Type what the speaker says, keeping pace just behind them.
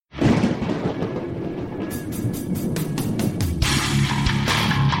Welcome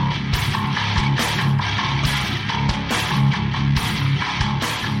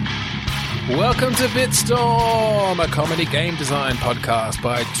to Bitstorm, a comedy game design podcast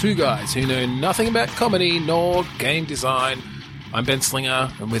by two guys who know nothing about comedy nor game design. I'm Ben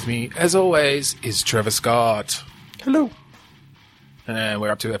Slinger, and with me, as always, is Trevor Scott. Hello. And we're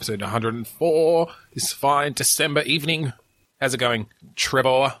up to episode 104 this fine December evening. How's it going,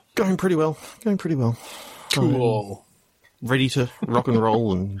 Trevor? Going pretty well. Cool. Ready to rock and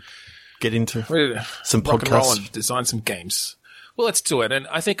roll and get into some rock and roll podcasts. and design some games. Well, let's do it. And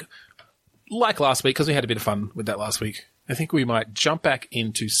I think, like last week, because we had a bit of fun with that last week, I think we might jump back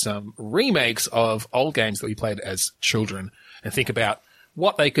into some remakes of old games that we played as children and think about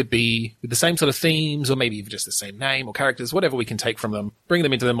what they could be with the same sort of themes or maybe even just the same name or characters, whatever we can take from them, bring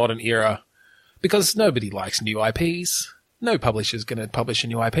them into the modern era, because nobody likes new IPs. No publisher's going to publish a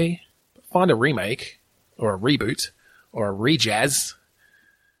new IP. Find a remake or a reboot or a rejazz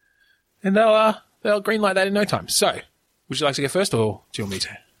and they'll greenlight that in no time. So, would you like to go first or do you want me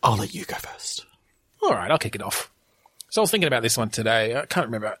to? I'll let you go first. All right, I'll kick it off. So I was thinking about this one today. I can't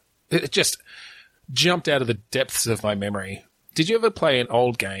remember. It just jumped out of the depths of my memory. Did you ever play an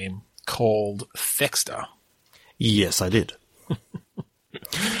old game called Thexter? Yes, I did.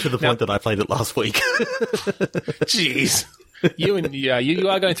 To the point that I played it last week. Jeez. You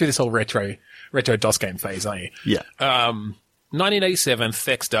are going through this whole retro DOS game phase, aren't you? Yeah. 1987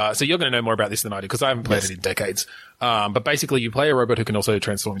 Thexter. So you're going to know more about this than I do because I haven't played it in decades. But basically, you play a robot who can also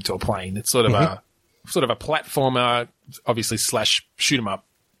transform into a plane. It's sort of a platformer, obviously / shoot 'em up,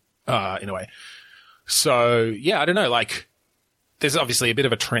 in a way. So yeah, I don't know. Like, there's obviously a bit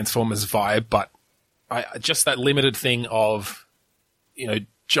of a Transformers vibe, but just that limited thing of,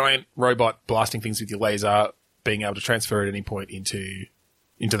 giant robot blasting things with your laser, being able to transfer at any point into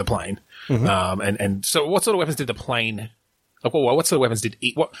the plane. Mm-hmm. And so, what sort of weapons did the plane? What sort of weapons did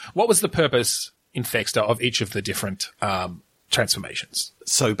what was the purpose in Thexter of each of the different transformations?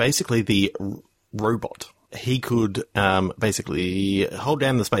 So basically the robot, he could basically hold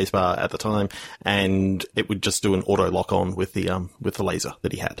down the spacebar at the time and it would just do an auto lock on with the laser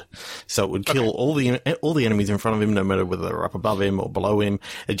that he had. So it would kill all the enemies in front of him, no matter whether they're up above him or below him.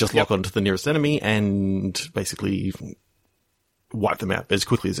 It'd just lock onto the nearest enemy and basically wipe them out as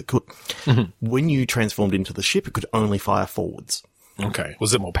quickly as it could. Mm-hmm. When you transformed into the ship, it could only fire forwards. Okay.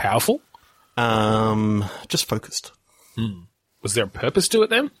 Was it more powerful? Just focused. Was there a purpose to it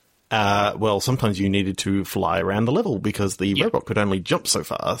then? Well, sometimes you needed to fly around the level because the robot could only jump so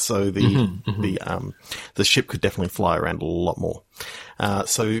far. So the ship could definitely fly around a lot more.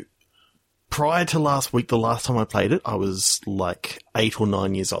 So prior to last week, the last time I played it, I was like 8 or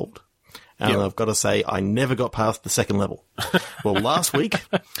 9 years old. And I've got to say, I never got past the second level. Well, last week,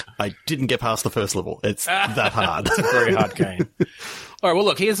 I didn't get past the first level. It's that hard. It's a very hard game. All right, well,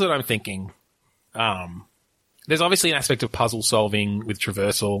 look, here's what I'm thinking. There's obviously an aspect of puzzle solving with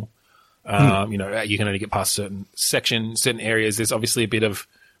traversal. You can only get past certain sections, certain areas. There's obviously a bit of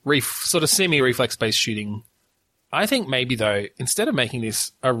sort of semi-reflex-based shooting. I think maybe, though, instead of making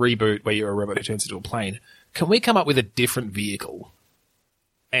this a reboot where you're a robot who turns into a plane, can we come up with a different vehicle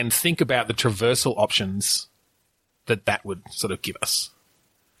and think about the traversal options that would sort of give us?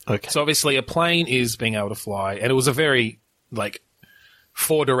 Okay. So obviously a plane is being able to fly, and it was a very,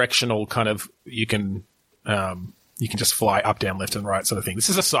 four-directional kind of, you can just fly up, down, left, and right sort of thing. We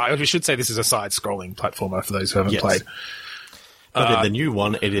should say this is a side-scrolling platformer for those who haven't played. But in the new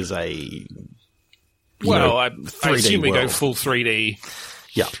one, it is a I 3D assume we world. go full 3D.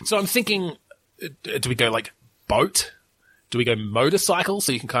 Yeah. So I'm thinking, do we go boat? Do we go motorcycle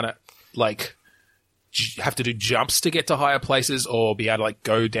so you can kind of have to do jumps to get to higher places, or be able to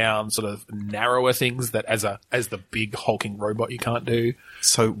go down sort of narrower things that as the big hulking robot you can't do?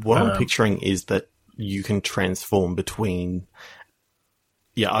 So what I'm picturing is that you can transform between.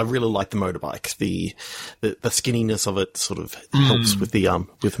 Yeah, I really like the motorbike. The skinniness of it sort of helps with the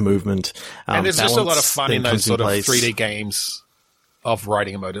with movement. And there's just a lot of fun in those sort of place. 3D games of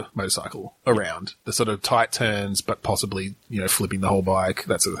riding a motorcycle around. The sort of tight turns, but possibly, flipping the whole bike,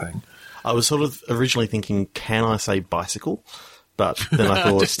 that sort of thing. I was sort of originally thinking, can I say bicycle? But then I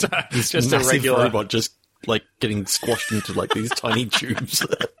thought, just this a massive regular robot just getting squashed into these tiny tubes.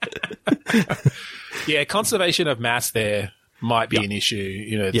 Yeah, conservation of mass there might be an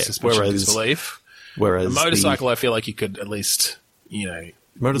issue, the suspension of disbelief. Whereas a motorcycle, I feel like you could at least,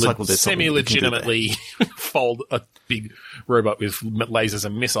 motorcycle semi-legitimately fold a big robot with lasers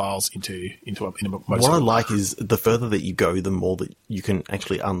and missiles into a motorcycle. What I like is the further that you go, the more that you can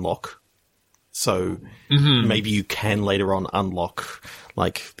actually unlock So maybe you can later on unlock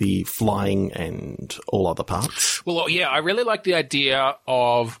like the flying and all other parts. Well, yeah, I really like the idea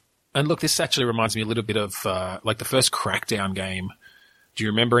of, and look, this actually reminds me a little bit of like the first Crackdown game. Do you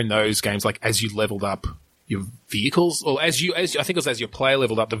remember in those games, like as you leveled up your vehicles, or as I think it was as your player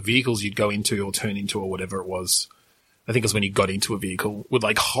leveled up, the vehicles you'd go into or turn into or whatever it was. I think it was when you got into a vehicle would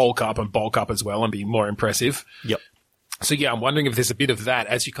like hulk up and bulk up as well and be more impressive. Yep. So yeah, I'm wondering if there's a bit of that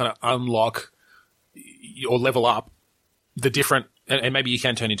as you kind of unlock or level up the different, and maybe you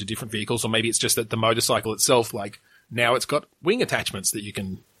can turn into different vehicles, or maybe it's just that the motorcycle itself, like now it's got wing attachments that you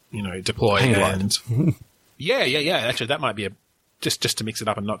can, deploy. And yeah. Actually, that might be just to mix it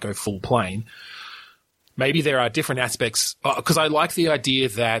up and not go full plane. Maybe there are different aspects, because I like the idea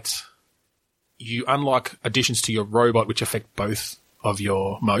that you unlock additions to your robot which affect both of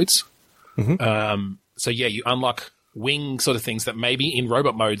your modes. So yeah, you unlock wing sort of things that maybe in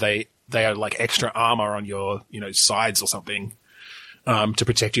robot mode they are like extra armor on your sides or something to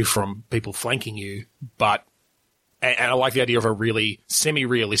protect you from people flanking you. But and I like the idea of a really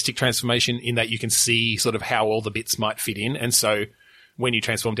semi-realistic transformation in that you can see sort of how all the bits might fit in. And so when you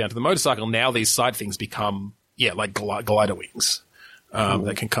transform down to the motorcycle, now these side things become like glider wings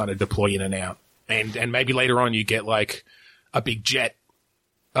that can kind of deploy in and out. And maybe later on you get like a big jet,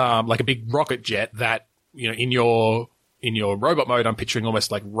 like a big rocket jet that, in your robot mode, I'm picturing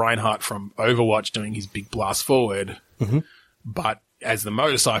almost like Reinhardt from Overwatch doing his big blast forward. But as the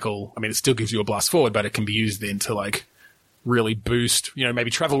motorcycle, I mean, it still gives you a blast forward, but it can be used then to like really boost,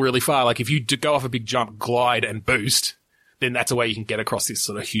 maybe travel really far. Like if you go off a big jump, glide and boost, then that's a way you can get across this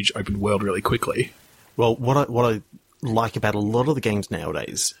sort of huge open world really quickly. Well, what I like about a lot of the games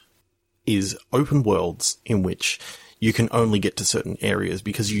nowadays is open worlds in which you can only get to certain areas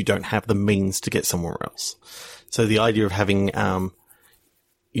because you don't have the means to get somewhere else. So the idea of having,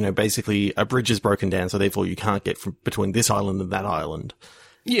 basically a bridge is broken down, so therefore you can't get from between this island and that island.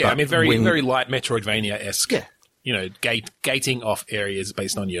 Yeah, but I mean, very light Metroidvania-esque. Yeah. Gating off areas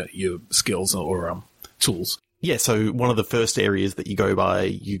based on your skills or tools. Yeah, so one of the first areas that you go by,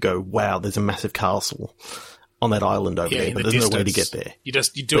 you go, wow, there's a massive castle on that island over there, but there's no way to get there. You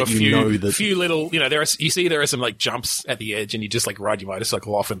do a few little, there are some like jumps at the edge, and you just like ride your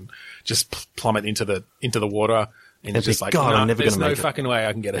motorcycle off and just plummet into the water, and you're just like, I'm never there's going to make no fucking way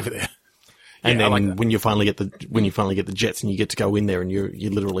I can get over there. And then when you finally get the jets and you get to go in there and you're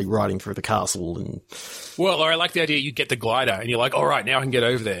literally riding through the castle and. Well, or I like the idea you get the glider and you're like, all right, now I can get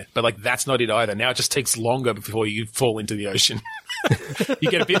over there. But like, that's not it either. Now it just takes longer before you fall into the ocean. You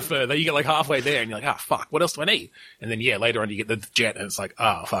get a bit further, you get like halfway there and you're like, fuck, what else do I need? And then later on you get the jet and it's like,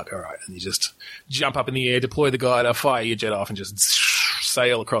 fuck, all right. And you just jump up in the air, deploy the glider, fire your jet off and just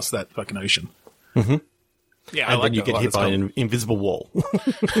sail across that fucking ocean. Yeah, and then you get hit by an invisible wall.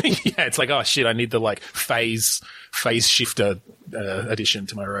 Yeah, it's like, oh shit, I need the like phase shifter addition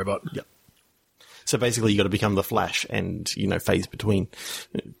to my robot. Yep. So basically, you got to become the Flash and phase between.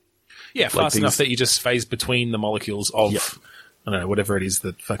 Yeah, fast enough that you just phase between the molecules of I don't know, whatever it is,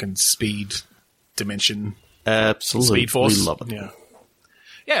 the fucking speed dimension. Absolutely, speed force. We love it.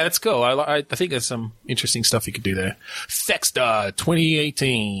 Yeah, that's cool. I think there's some interesting stuff you could do there. Thexstar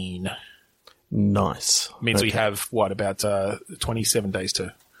 2018. Nice. Means we have, about 27 days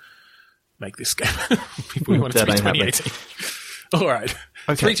to make this game. We want it to be 2018. All right.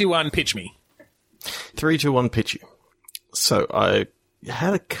 Okay. 3, 2, 1, pitch me. 3, 2, 1, pitch you. So I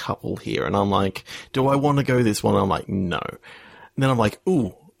had a couple here, and I'm like, do I want to go this one? I'm like, no. And then I'm like,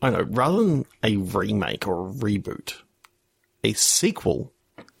 ooh, I know, rather than a remake or a reboot, a sequel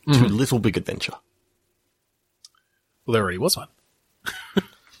to Little Big Adventure. Well, there already was one.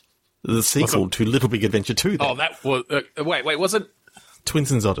 The sequel to Little Big Adventure 2. Then. Oh, that was... wait, was it...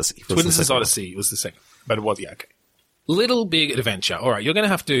 Twinson's Odyssey. Twinson's Odyssey was the second. But it was, okay. Little Big Adventure. All right, you're going to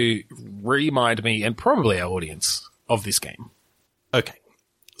have to remind me, and probably our audience, of this game. Okay.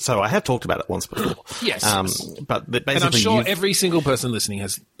 So I have talked about it once before. Yes. But basically... And I'm sure every single person listening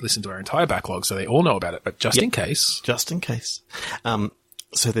has listened to our entire backlog, so they all know about it. But just in case... Just in case.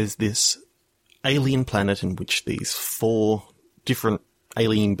 So there's this alien planet in which these 4 different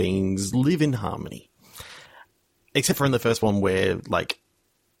alien beings live in harmony. Except for in the first one where, like,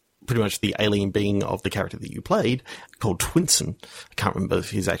 pretty much the alien being of the character that you played, called Twinson. I can't remember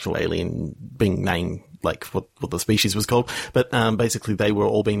his actual alien being name, like, what the species was called. But basically they were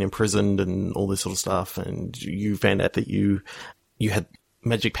all being imprisoned and all this sort of stuff, and you found out that you had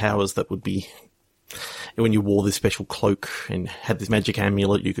magic powers that would be... When you wore this special cloak and had this magic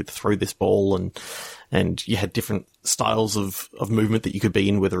amulet, you could throw this ball, and you had different styles of movement that you could be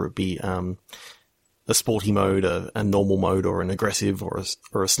in, whether it be a sporty mode, a normal mode, or an aggressive, or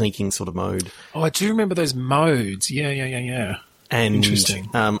a sneaking sort of mode. Oh, I do remember those modes. Yeah. And Interesting.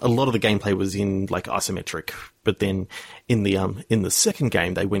 a lot of the gameplay was in like isometric, but then in the second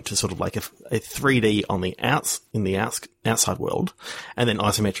game they went to sort of like a 3D on the outside world, and then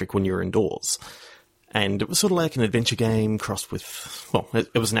isometric when you're indoors. And it was sort of like an adventure game crossed with, well,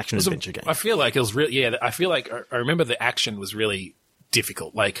 it was an action adventure game. I feel like it was really, yeah. I feel like I remember the action was really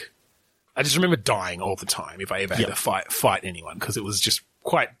difficult. Like, I just remember dying all the time if I ever had to fight anyone, because it was just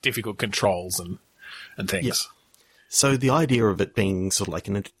quite difficult controls and things. Yeah. So the idea of it being sort of like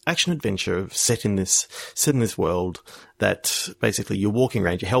an action adventure set in this world that basically you're walking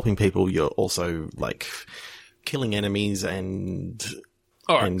around, you're helping people, you're also like killing enemies and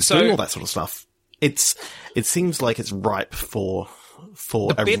doing all that sort of stuff. It seems like it's ripe for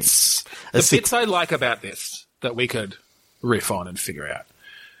the bits I like about this that we could riff on and figure out.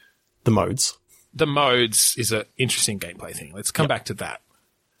 The modes. The modes is an interesting gameplay thing. Let's come back to that.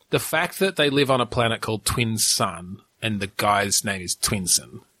 The fact that they live on a planet called Twin Sun and the guy's name is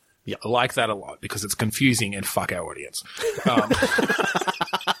Twinsen. Yeah. I like that a lot because it's confusing and fuck our audience.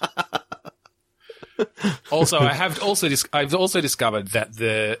 Also, I've also discovered that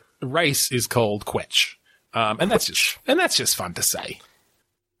the race is called Quetch. And that's just fun to say.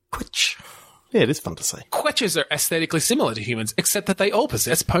 Quetch. Yeah, it is fun to say. Quetches are aesthetically similar to humans, except that they all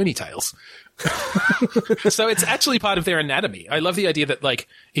possess ponytails. So it's actually part of their anatomy. I love the idea that, like,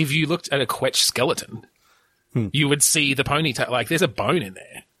 if you looked at a Quetch skeleton, you would see the ponytail. Like, there's a bone in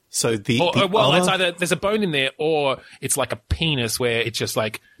there. So it's either there's a bone in there or it's like a penis where it's just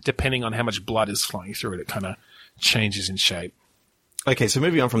like, depending on how much blood is flowing through it, it kind of changes in shape. Okay, so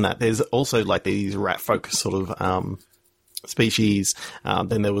moving on from that, there's also like these rat folk sort of species.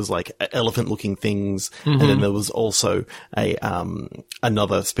 Then there was like elephant-looking things, and then there was also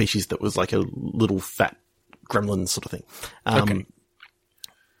another species that was like a little fat gremlin sort of thing. Okay.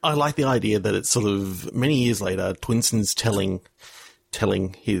 I like the idea that it's sort of many years later, Twinsen's telling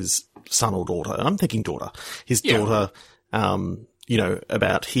his son or daughter, I'm thinking daughter, daughter,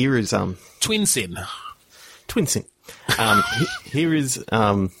 about here is Twinsen. Here is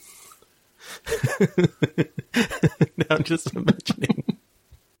now I'm just imagining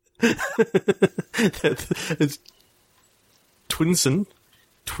it's Twinsen,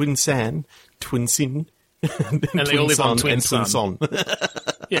 Twinsan, Twinsin, and they all live on Twin Sun.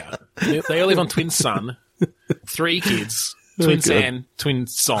 Yeah, they all live on Twin Sun. 3 kids: Twin San, Twin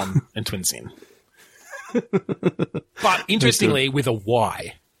Son, and Twin Sin. But interestingly, with a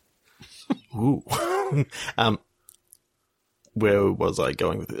Y. Ooh. Where was I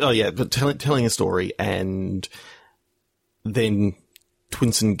going with it? Oh yeah, but telling a story, and then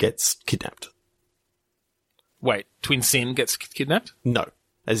Twinsen gets kidnapped. Wait, Twin Sin gets kidnapped? No.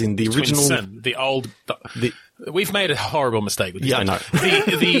 As in the original... Twin Sin, we've made a horrible mistake with this. Yeah, I know.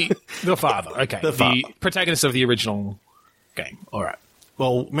 The father, okay. The protagonist of the original game. All right.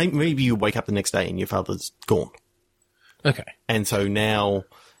 Well, maybe you wake up the next day and your father's gone. Okay. And so now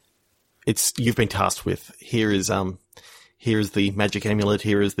you've been tasked with, here is the magic amulet,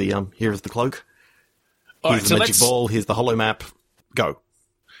 here is the cloak, here's the magic ball, here's the holo map, go.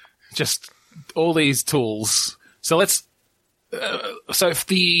 Just all these tools. So let's... so if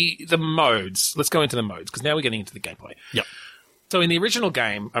the modes, let's go into the modes, because now we're getting into the gameplay. Yep. So in the original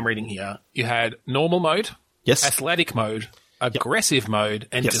game, I'm reading here, you had normal mode, yes, athletic mode, aggressive mode,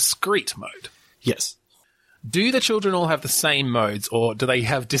 and discreet mode. Yes. Do the children all have the same modes, or do they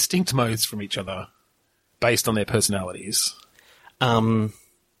have distinct modes from each other based on their personalities?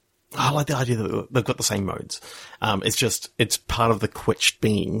 I like the idea that they've got the same modes. It's part of the Quetch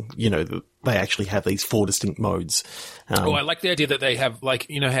being, they actually have these 4 distinct modes. I like the idea that they have, like,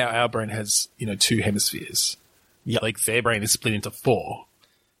 how our brain has, 2 hemispheres. Yeah. Like, their brain is split into 4.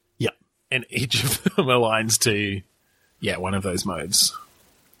 Yeah. And each of them aligns to, one of those modes.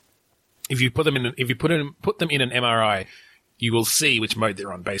 If you put them in an MRI, you will see which mode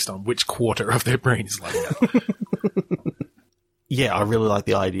they're on based on which quarter of their brain is lighting up. Yeah, I really like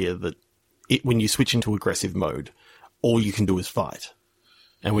the idea that when you switch into aggressive mode, all you can do is fight.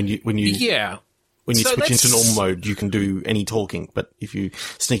 And when you switch into normal mode, you can do any talking. But if you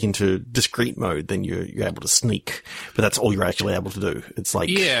sneak into discrete mode, then you're able to sneak. But that's all you're actually able to do. It's like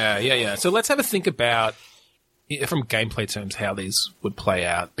yeah. So let's have a think about, from gameplay terms, how these would play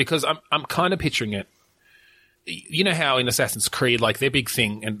out, because I'm kind of picturing it. You know how in Assassin's Creed, like, their big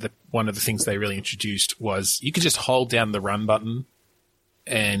thing, and one of the things they really introduced was you could just hold down the run button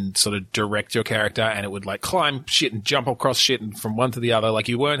and sort of direct your character, and it would, like, climb shit and jump across shit and from one to the other. Like,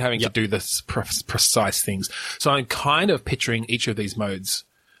 you weren't having to do the precise things. So I'm kind of picturing each of these modes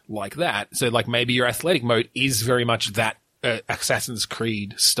like that. So like maybe your athletic mode is very much that Assassin's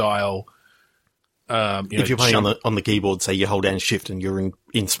Creed style. If you're playing on the keyboard, say you hold down shift and you're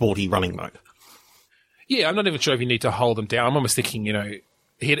in sporty running mode. Yeah, I'm not even sure if you need to hold them down. I'm almost thinking,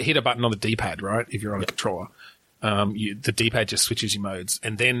 hit a button on the D-pad, right? If you're on a controller. The D-pad just switches your modes.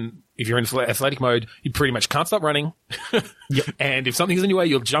 And then if you're in athletic mode, you pretty much can't stop running. Yep. And if something's in your way,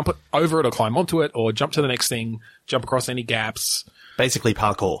 you'll jump over it or climb onto it or jump to the next thing, jump across any gaps. Basically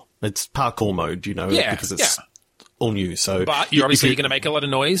parkour. It's parkour mode, because it's all new. So, but you're obviously going to make a lot of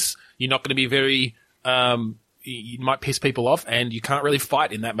noise. You're not going to be very, you might piss people off, and you can't really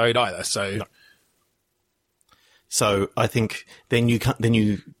fight in that mode either. So, no. So I think then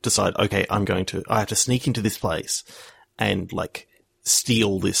you decide, okay, I have to sneak into this place and like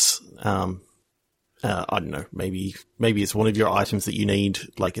steal this. I don't know, maybe it's one of your items that you need.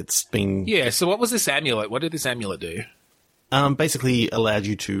 Like it's been. Yeah. So what was this amulet? What did this amulet do? Basically allowed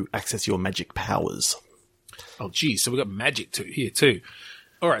you to access your magic powers. Oh, geez. So we've got magic here too.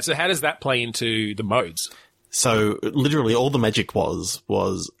 All right. So how does that play into the modes? So literally all the magic was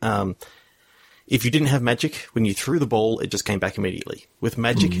if you didn't have magic, when you threw the ball, it just came back immediately. With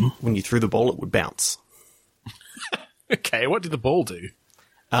magic, when you threw the ball, it would bounce. Okay, what did the ball do?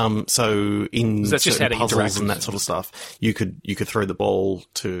 So in certain puzzles and that sort of stuff, you could throw the ball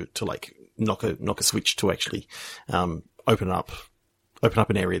to like knock a switch to actually open up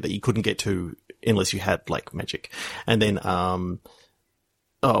an area that you couldn't get to unless you had like magic. And then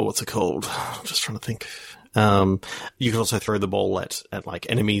what's it called? I'm just trying to think. You could also throw the ball at like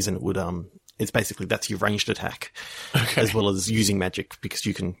enemies, and it would it's basically that's your ranged attack, as well as using magic because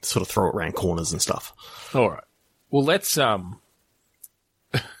you can sort of throw it around corners and stuff. All right. Well, let's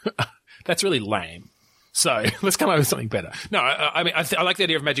that's really lame. So let's come up with something better. No, I mean I like the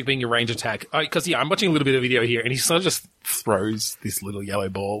idea of magic being your range attack because I'm watching a little bit of video here, and he sort of just throws this little yellow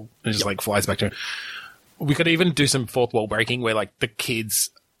ball and just like flies back to him. We could even do some fourth wall breaking where like the kids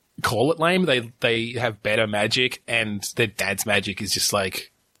call it lame. They have better magic, and their dad's magic is just like.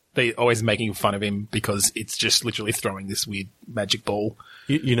 They always making fun of him because it's just literally throwing this weird magic ball.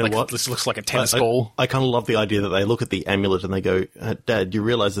 You know what? This looks like a tennis ball. I kind of love the idea that they look at the amulet and they go, Dad, you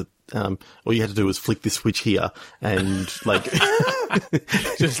realize that all you had to do was flick this switch here and like...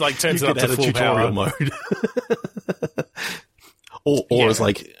 just like turns it up to full tutorial power. mode. or it's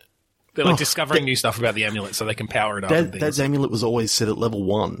like... They're like discovering new stuff about the amulet so they can power it up. Dad's amulet was always set at level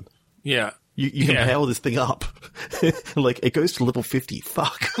 1. Yeah. You can power this thing up. Like, it goes to level 50.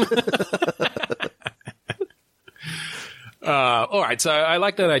 Fuck. All right, so I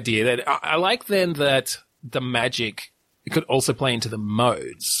like that idea. That I like then that the magic could also play into the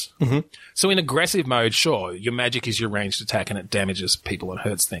modes. Mm-hmm. So in aggressive mode, sure, your magic is your ranged attack and it damages people and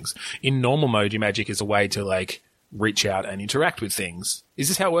hurts things. In normal mode, your magic is a way to, like, reach out and interact with things. Is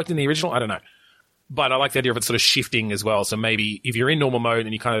this how it worked in the original? I don't know. But I like the idea of it sort of shifting as well. So maybe if you're in normal mode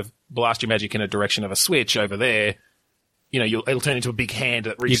and you kind of blast your magic in a direction of a switch over there, it'll turn into a big hand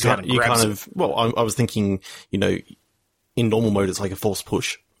that reaches out and grabs it. I was thinking, in normal mode, it's like a force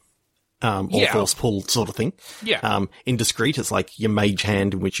push. Or force pull sort of thing. Yeah. In discrete, it's like your mage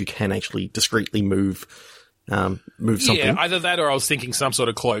hand in which you can actually discreetly move something. Yeah, either that or I was thinking some sort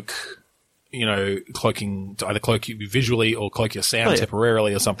of cloak, cloaking, to either cloak you visually or cloak your sound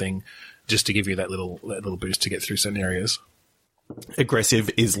temporarily or something. Just to give you that little boost to get through certain areas. Aggressive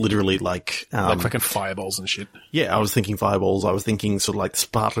is literally like fucking fireballs and shit. Yeah, I was thinking fireballs. I was thinking sort of like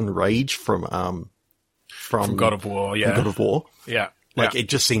Spartan Rage from God of War. Yeah, from God of War. Yeah, it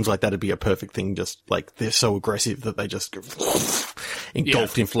just seems like that'd be a perfect thing. Just like they're so aggressive that they just get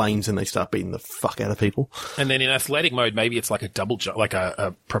engulfed in flames and they start beating the fuck out of people. And then in athletic mode, maybe it's like a double jump, like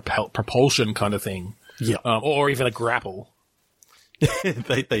a propulsion kind of thing. Yeah, or even a grapple.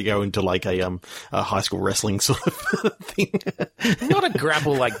 they go into like a high school wrestling sort of thing. Not a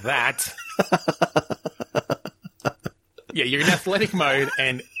grapple like that. Yeah, you're in athletic mode,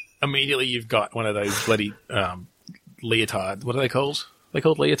 and immediately you've got one of those bloody leotards. What are they called? They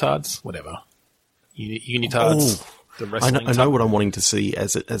called leotards? Whatever. Unitards. Oh, the wrestling I know what I'm wanting to see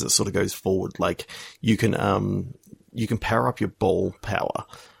as it sort of goes forward. Like you can power up your ball power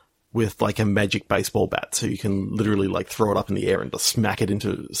with like a magic baseball bat, so you can literally like throw it up in the air and just smack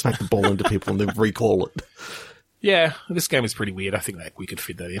the ball into people and then recall it. Yeah, this game is pretty weird. I think that we could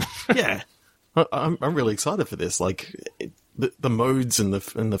fit that in. Yeah, I'm really excited for this. Like the modes and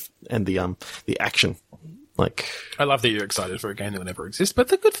the action. Like, I love that you're excited for a game that will never exist, but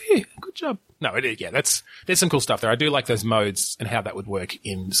they're good for you. Good job. No, there's some cool stuff there. I do like those modes and how that would work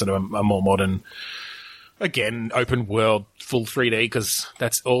in sort of a more modern. Again, open world, full 3D, because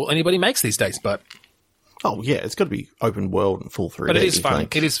that's all anybody makes these days. But Oh, yeah, it's got to be open world and full 3D. But it is fun.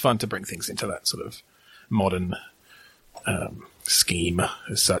 It is fun to bring things into that sort of modern scheme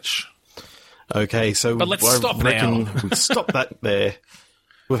as such. Okay, so but let's stop now. We stop that there.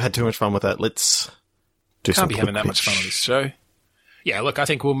 We've had too much fun with that. Let's do some Can't be having that much fun on this show. Yeah, look, I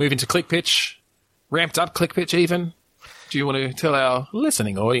think we'll move into click pitch. Ramped up click pitch even. Do you want to tell our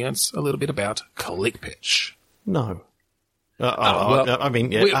listening audience a little bit about click pitch? No. Well, I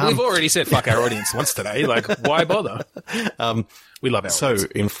mean, yeah, we've already said fuck our audience once today. Like, why bother? We love our audience. So,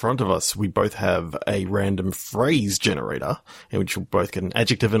 in front of us, we both have a random phrase generator, in which we'll both get an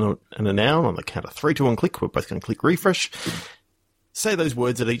adjective and a noun. On the count of 3, 2, 1, click. We're both going to click refresh, say those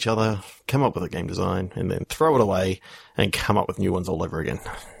words at each other, come up with a game design, and then throw it away and come up with new ones all over again.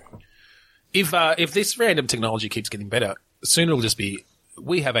 If this random technology keeps getting better, soon it'll just be,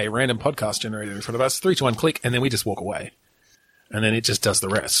 we have a random podcast generator in front of us, 3, 2, 1, click, and then we just walk away. And then it just does the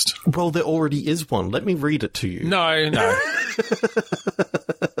rest. Well, there already is one. Let me read it to you. No.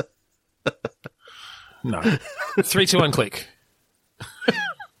 No. 3, 2, 1, click.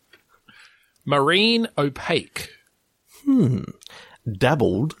 Marine opaque.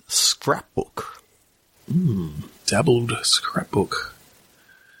 Dabbled scrapbook. Dabbled scrapbook.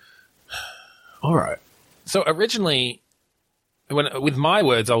 All right. So originally, with my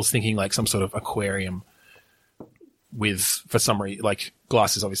words, I was thinking like some sort of aquarium with, for some reason, like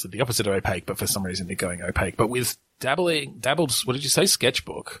glass is obviously the opposite of opaque, but for some reason they're going opaque. But with dabbled, what did you say?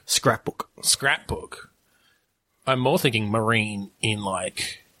 Sketchbook? Scrapbook. I'm more thinking marine in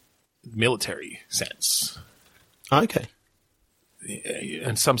like military sense. Okay.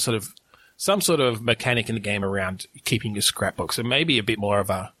 And some sort of mechanic in the game around keeping your scrapbook. So maybe a bit more of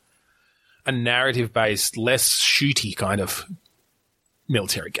a narrative-based, less shooty kind of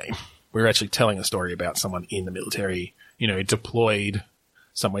military game. We're actually telling a story about someone in the military, deployed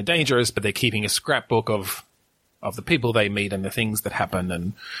somewhere dangerous, but they're keeping a scrapbook of the people they meet and the things that happen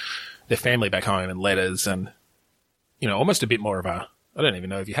and their family back home and letters and, almost a bit more of a, I don't even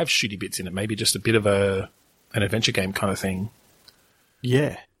know if you have shooty bits in it, maybe just a bit of an adventure game kind of thing.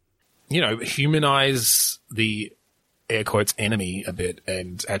 Yeah. Humanize the air quotes enemy a bit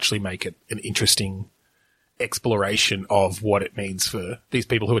and actually make it an interesting exploration of what it means for these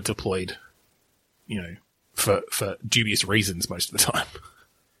people who are deployed, for dubious reasons most of the time.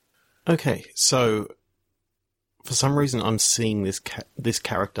 Okay, so for some reason I'm seeing this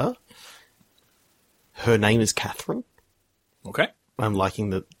character. Her name is Catherine. Okay. I'm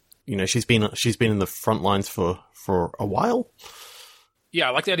liking that. She's been in the front lines for a while. Yeah,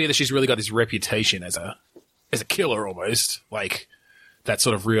 I like the idea that she's really got this reputation as a killer almost, like that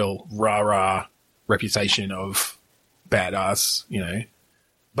sort of real rah-rah reputation of badass,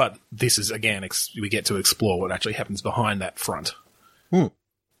 But this is, again, we get to explore what actually happens behind that front.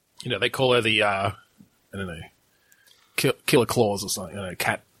 They call her the, I don't know, Killer Claws or something,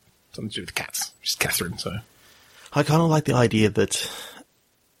 cat, something to do with cats. She's Catherine, so. I kind of like the idea that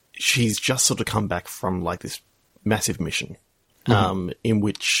she's just sort of come back from, like, this massive mission, in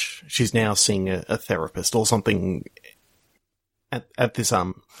which she's now seeing a therapist or something at this,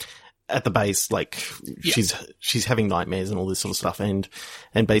 at the base, like she's having nightmares and all this sort of stuff, and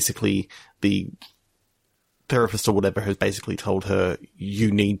basically the therapist or whatever has basically told her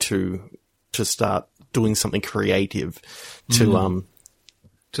you need to start doing something creative to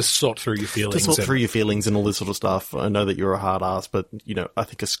sort through your feelings. And all this sort of stuff. I know that you're a hard ass, but I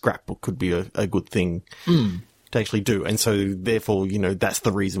think a scrapbook could be a good thing to actually do, and so therefore that's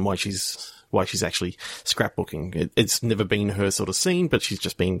the reason why she's actually scrapbooking. It's never been her sort of scene, but she's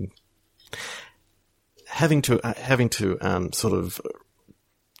just been having to sort of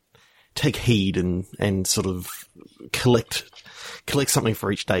take heed and sort of collect something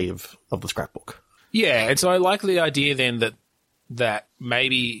for each day of the scrapbook. Yeah, and so I like the idea then that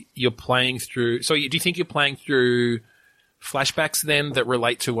maybe you're playing through. So do you think you're playing through flashbacks then that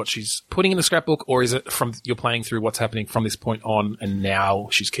relate to what she's putting in the scrapbook, or is it you're playing through what's happening from this point on, and now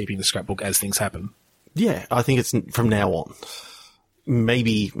she's keeping the scrapbook as things happen? Yeah, I think it's from now on.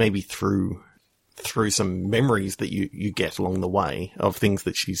 Maybe through some memories that you get along the way of things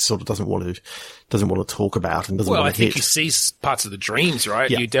that she sort of doesn't want to talk about and doesn't want to hit. Well, I think you see parts of the dreams, right?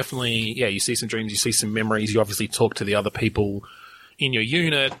 Yeah. You definitely, you see some dreams, you see some memories, you obviously talk to the other people in your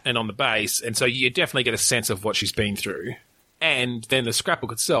unit and on the base, and so you definitely get a sense of what she's been through. And then the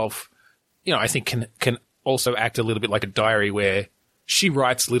scrapbook itself, I think can also act a little bit like a diary where she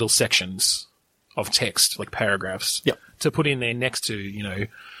writes little sections of text, like paragraphs, to put in there next to,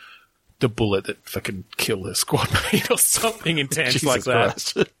 the bullet that fucking killed her squad mate or something intense Jesus like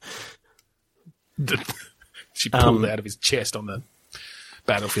that. Christ. She pulled it out of his chest on the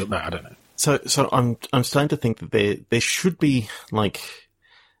battlefield. No, I don't know. So I'm starting to think that there should be like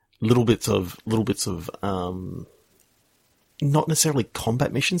little bits of not necessarily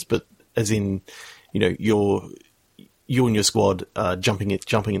combat missions, but as in, you know, you and your squad jumping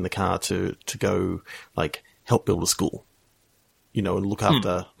in the car to go like help build a school, you know, and look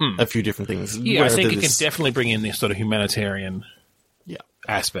after a few different things. Yeah, I think it can definitely bring in this sort of humanitarian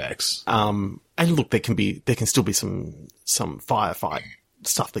aspects. And look, there can still be some firefight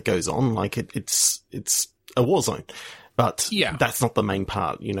stuff that goes on. Like it's a war zone, but that's not the main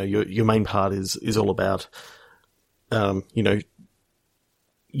part. You know, your main part is all about, you know,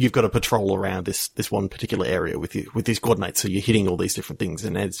 you've got to patrol around this one particular area with these coordinates. So you're hitting all these different things.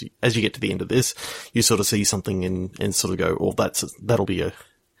 And as you get to the end of this, you sort of see something and sort of go, oh, that'll be a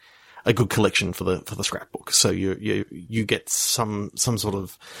good collection for the scrapbook. So you get some sort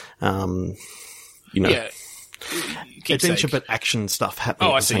of, you know, adventure, but action stuff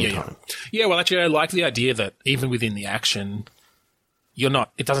happening at the same time. Yeah, well, actually, I like the idea that even within the action,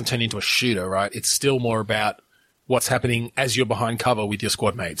 it doesn't turn into a shooter, right? It's still more about what's happening as you're behind cover with your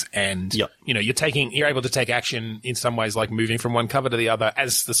squad mates. And, you know, you're able to take action in some ways, like moving from one cover to the other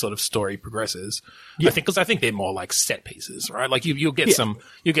as the sort of story progresses. Yeah. I think they're more like set pieces, right? Like you'll get some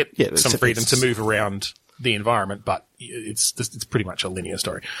freedom to move around the environment, but it's pretty much a linear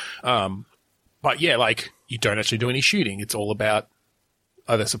story. But yeah, like you don't actually do any shooting. It's all about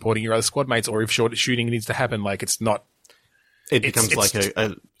either supporting your other squad mates, or if shooting needs to happen, like it's not. It becomes like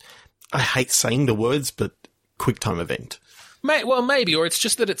I hate saying the words, but quick time event. Well, maybe, or it's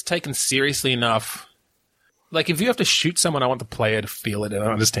just that it's taken seriously enough. Like if you have to shoot someone, I want the player to feel it and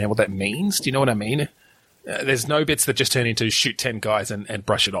understand what that means. Do you know what I mean? There's no bits that just turn into shoot 10 guys and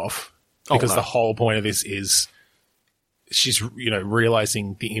brush it off, because the whole point of this is she's, you know,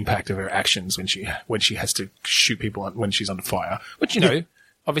 realizing the impact of her actions when she has to shoot people when she's under fire, which, you know,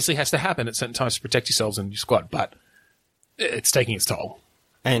 obviously has to happen at certain times to protect yourselves and your squad, but it's taking its toll.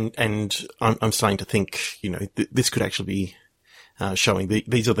 And I'm starting to think, you know, this could actually be showing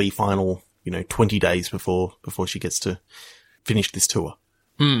these are the final, you know, 20 days before she gets to finish this tour.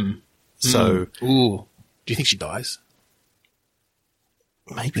 So, do you think she dies?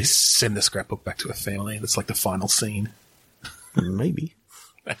 Maybe they send the scrapbook back to her family. That's like the final scene. Maybe.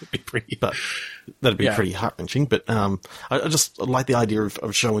 That'd be pretty. But that'd be pretty heart-wrenching. But I just like the idea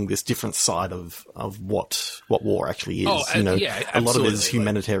of showing this different side of what war actually is. You know, a lot of it is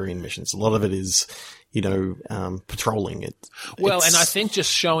humanitarian missions. A lot of it is, you know, patrolling it. Well, and I think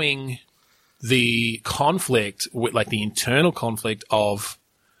just showing the conflict, like the internal conflict of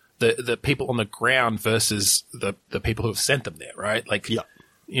the people on the ground versus the people who have sent them there, right? Like,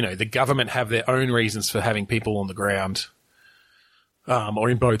 you know, the government have their own reasons for having people on the ground. Or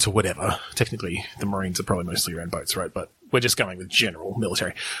in boats or whatever. Technically, the Marines are probably mostly around boats, right? But we're just going with general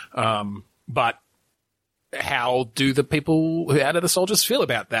military. But how do the soldiers feel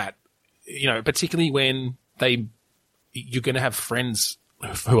about that? You know, particularly when you're going to have friends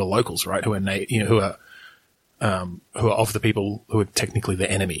who are locals, right? Who are of the people who are technically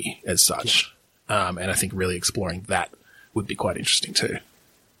the enemy as such. And I think really exploring that would be quite interesting too.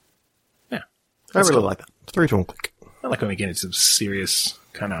 Yeah. I really like that. 3 to 1 click. I like when we get into some serious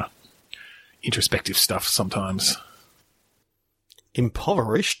kind of introspective stuff sometimes.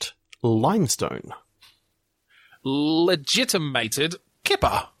 Impoverished limestone. Legitimated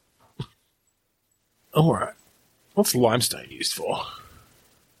kipper. All right. What's limestone used for?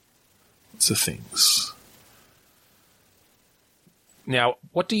 What's the things? Now,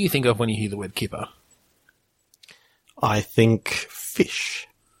 what do you think of when you hear the word kipper? I think fish,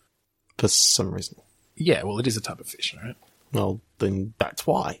 for some reason. Yeah, well, it is a type of fish, right? Well, then that's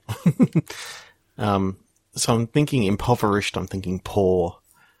why. So I'm thinking impoverished, I'm thinking poor,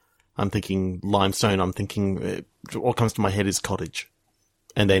 I'm thinking limestone, I'm thinking, what comes to my head is cottage.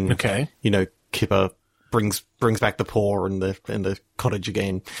 And then, you know, kipper brings back the poor and the cottage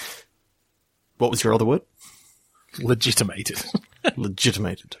again. What was your other word? Legitimated.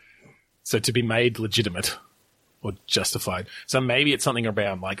 Legitimated. So to be made legitimate or justified. So maybe it's something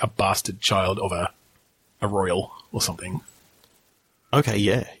around like a bastard child of a royal or something. Okay,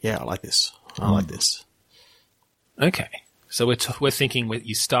 yeah, I like this. I like this. Okay, so we're thinking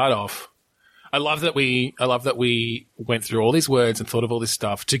you start off. I love that we went through all these words and thought of all this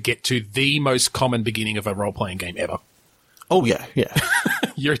stuff to get to the most common beginning of a role playing game ever. Oh yeah.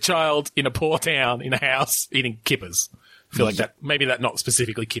 You're a child in a poor town in a house eating kippers. I feel like that maybe that not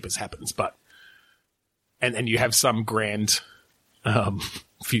specifically kippers happens, but and you have some grand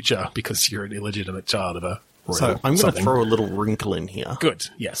future because you're an illegitimate child of a royal. So I'm going to throw a little wrinkle in here. Good,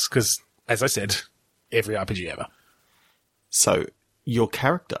 yes, because as I said, every RPG ever. So your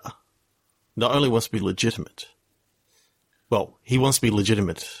character not only wants to be legitimate. Well, he wants to be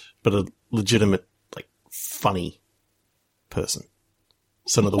legitimate, but a legitimate, like, funny person.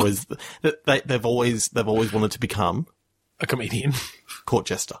 So in other words, they've always wanted to become a comedian, court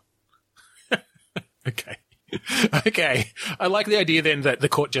jester. Okay. Okay. I like the idea then that the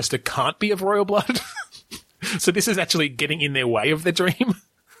court jester can't be of royal blood. So this is actually getting in their way of their dream.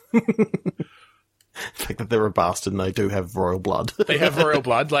 The fact that they're a bastard and they do have royal blood. They have royal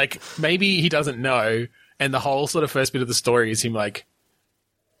blood. Like, maybe he doesn't know, and the whole sort of first bit of the story is him, like,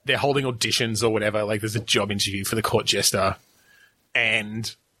 they're holding auditions or whatever. Like, there's a job interview for the court jester,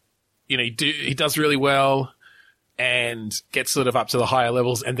 and, you know, he does really well and gets sort of up to the higher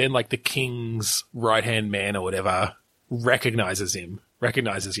levels, and then, like, the king's right-hand man or whatever recognizes you.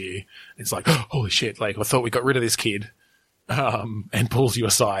 It's like, oh, holy shit, like, I thought we got rid of this kid. And pulls you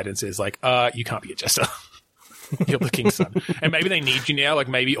aside and says, like, you can't be a jester. You're the king's son. And maybe they need you now. Like,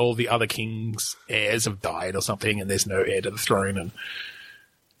 maybe all the other king's heirs have died or something, and there's no heir to the throne. And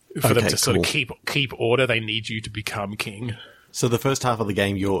for them to sort of keep order, they need you to become king. So the first half of the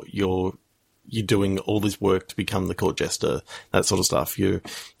game, you're doing all this work to become the court jester, that sort of stuff. You're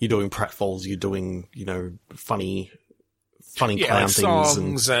doing pratfalls. You're doing, you know, funny clown like things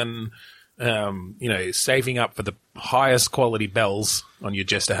songs and you know, saving up for the highest quality bells on your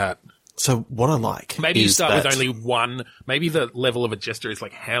jester hat. So what I like, maybe you start with only one. Maybe the level of a jester is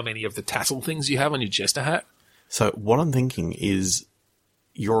like how many of the tassel things you have on your jester hat. So what I'm thinking is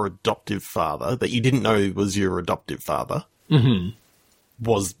your adoptive father, that you didn't know was your adoptive father,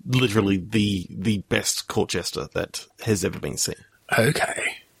 was literally the best court jester that has ever been seen.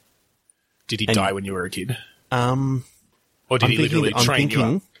 Okay. Did he die when you were a kid? Or did he literally train you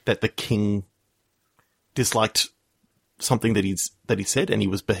up? That the king disliked something that he said, and he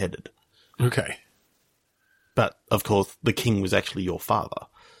was beheaded. Okay. But of course, the king was actually your father.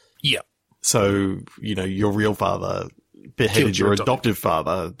 Yep. So, you know, your real father beheaded your adoptive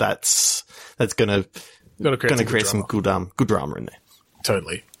father. That's gonna create some good drama in there.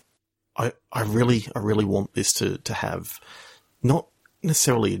 Totally. I really want this to have not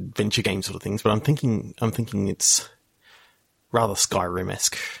necessarily adventure game sort of things, but I'm thinking it's rather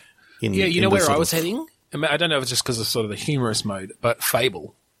Skyrim-esque. Yeah, you know where I was heading? I don't know if it's just because of sort of the humorous mode, but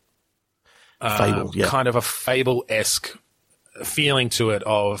Fable. Fable, yeah. Kind of a Fable-esque feeling to it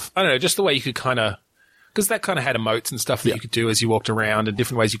of, I don't know, just the way you could kind of, because that kind of had emotes and stuff that you could do as you walked around and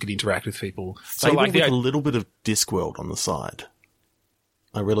different ways you could interact with people. So Fable like with a little bit of Discworld on the side.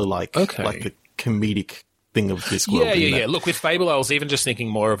 I really like the comedic thing of Discworld. Yeah. Look, with Fable, I was even just thinking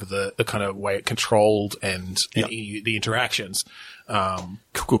more of the kind of way it controlled and the interactions.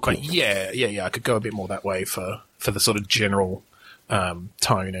 Cool. But yeah, I could go a bit more that way for the sort of general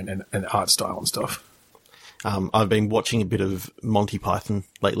tone and art style and stuff. I've been watching a bit of Monty Python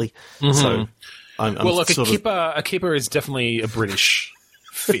lately, so I'm a kipper is definitely a British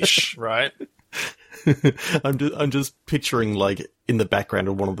fish, right? I'm just picturing, like, in the background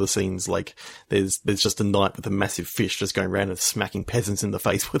of one of the scenes, like, there's just a knight with a massive fish just going around and smacking peasants in the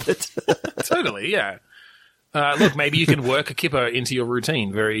face with it. Totally, yeah. Look, maybe you can work a kipper into your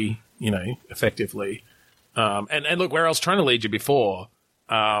routine very, you know, effectively. And look, where I was trying to lead you before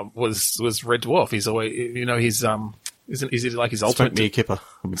was Red Dwarf. He's always, you know, he's is it like his ultimate? Smoke me a kipper.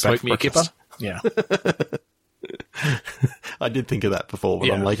 Smoke me a kipper. Yeah. I did think of that before, but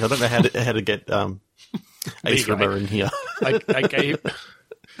I'm like, I don't know how to get Ace Rimmer in here. I gave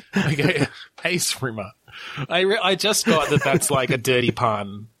Ace Rimmer. I just got that's like a dirty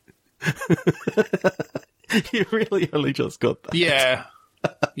pun. You really only just got that.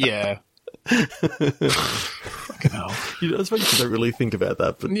 Yeah. Fucking hell. I suppose you don't really think about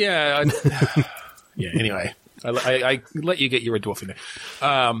that, but yeah. Anyway, I let you get your Red Dwarf in there.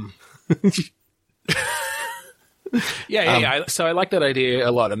 So I like that idea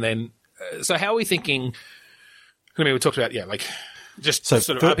a lot. And then, so how are we thinking? I mean, we talked about like just sort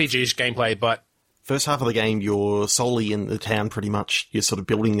of RPG-ish gameplay, but first half of the game, you're solely in the town. Pretty much, you're sort of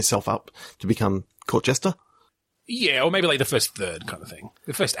building yourself up to become court jester. Yeah, or maybe like the first third kind of thing.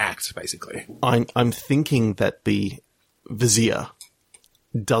 The first act, basically. I'm thinking that the vizier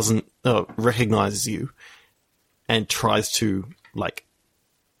doesn't recognizes you and tries to, like,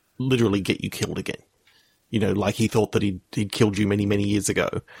 literally get you killed again. You know, like he thought that he'd killed you many, many years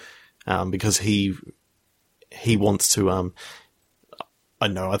ago, because he wants to, I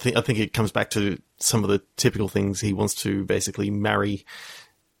know, I think it comes back to some of the typical things. He wants to basically marry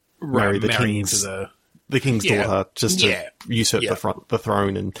the king's daughter, just to usurp the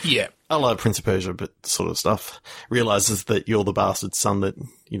throne, and I love Prince of Persia, but sort of stuff. Realizes that you're the bastard son that,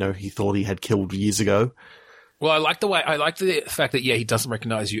 you know, he thought he had killed years ago. Well, I like the fact that he doesn't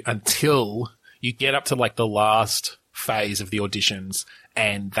recognize you until you get up to like the last phase of the auditions,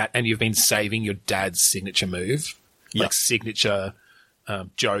 and you've been saving your dad's signature move, like signature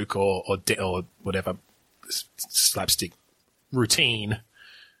joke or whatever slapstick routine,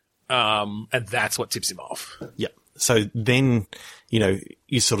 and that's what tips him off. Yeah. So then,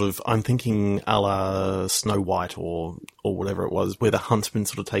 you sort of, I'm thinking a la Snow White or whatever it was, where the huntsman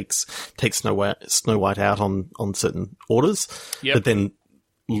sort of takes Snow White out on certain orders, but then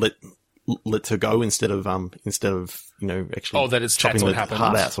lets her go instead of actually that's what happens.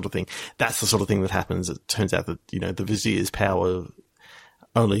 Heart out sort of thing. That's the sort of thing that happens. It turns out that, the vizier's power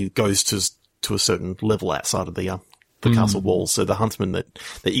only goes to a certain level outside of the castle walls. So the huntsman that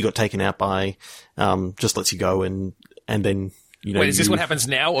you got taken out by, just lets you go and then, Wait, is this what happens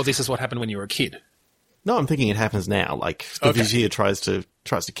now, or this is what happened when you were a kid? No, I'm thinking it happens now. Like the vizier tries to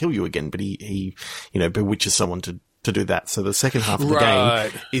kill you again, but he bewitches someone to do that. So the second half of the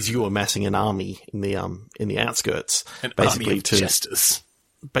game is you amassing an army in the outskirts, army of jesters,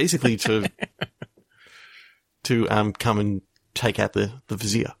 basically to come and take out the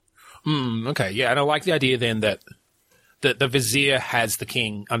vizier. Okay, yeah, and I like the idea then that the vizier has the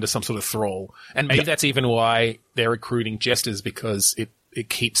king under some sort of thrall, and maybe that's even why they're recruiting jesters, because it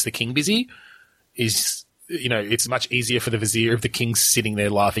keeps the king busy. It's much easier for the vizier if the king's sitting there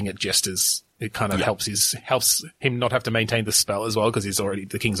laughing at jesters. It kind of helps him not have to maintain the spell as well, because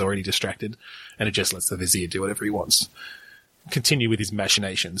the king's already distracted, and it just lets the vizier do whatever he wants, continue with his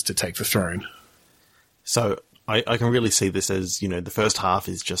machinations to take the throne. So I can really see this as, the first half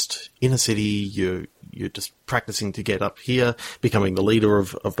is just in a city, you're just practicing to get up here, becoming the leader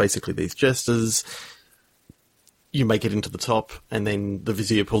of basically these jesters. You make it into the top, and then the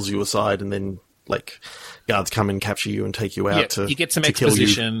vizier pulls you aside, and then like guards come and capture you and take you out you get some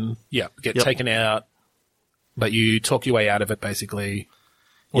exposition. Get taken out, but you talk your way out of it basically,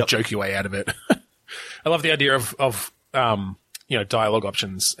 or joke your way out of it. I love the idea of dialogue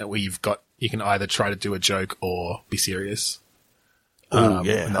options where you can either try to do a joke or be serious. And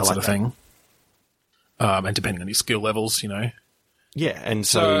that sort of thing. And depending on your skill levels, Yeah, and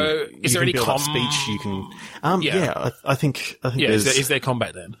so is there any speech you can? I think is there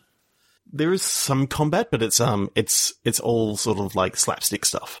combat then? There is some combat, but it's all sort of like slapstick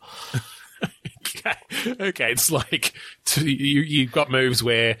stuff. Okay, it's like you've got moves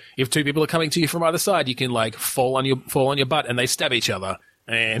where if two people are coming to you from either side, you can like fall on your butt and they stab each other,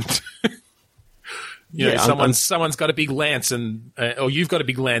 and someone's got a big lance or you've got a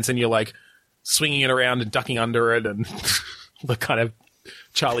big lance and you're like swinging it around and ducking under it and the kind of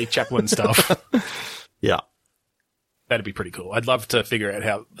Charlie Chaplin stuff. Yeah. That'd be pretty cool. I'd love to figure out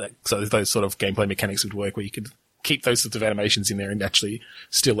how those sort of gameplay mechanics would work, where you could keep those sorts of animations in there and actually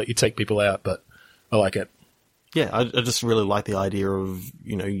still let you take people out, but I like it. Yeah, I just really like the idea of,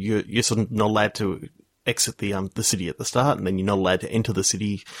 you're sort of not allowed to exit the city at the start, and then you're not allowed to enter the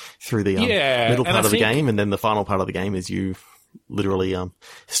city through the middle part of the game, and then the final part of the game is you literally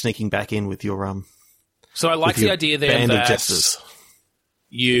sneaking back in with your So I like the idea there band that of jesters.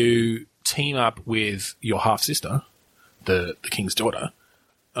 You team up with your half sister, the king's daughter,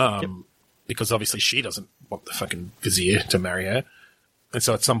 because obviously she doesn't want the fucking vizier to marry her, and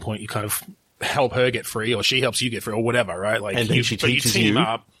so at some point you kind of help her get free, or she helps you get free, or whatever, right? Like, and then she teaches you.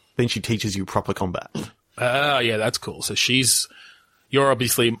 Up. Then she teaches you proper combat. Yeah, that's cool. So you're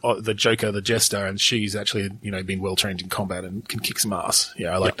obviously the Joker, the jester, and she's actually been well trained in combat and can kick some ass.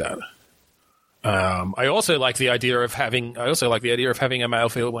 Yeah, I like that. I also like the idea of having a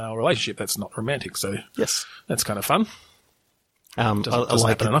male-female relationship that's not romantic. So yes, that's kind of fun. I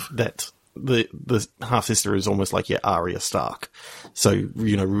like enough that the half sister is almost like your Arya Stark. So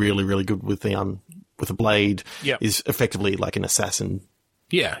really, really good with the blade. Yeah, is effectively like an assassin.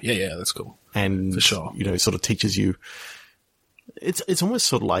 Yeah, that's cool. And for sure, sort of teaches you. It's almost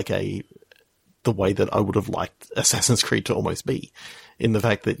sort of like the way that I would have liked Assassin's Creed to almost be, in the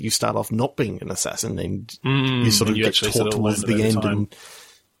fact that you start off not being an assassin and you sort of get taught towards the end,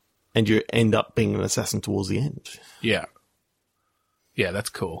 and you end up being an assassin towards the end. Yeah. Yeah, that's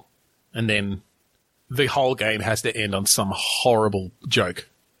cool. And then the whole game has to end on some horrible joke,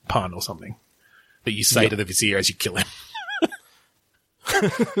 pun or something that you say to the vizier as you kill him.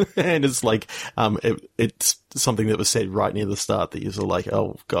 And it's like, it's something that was said right near the start that you're sort of like,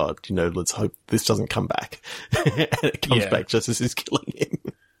 oh God, let's hope this doesn't come back. And it comes back just as he's killing him.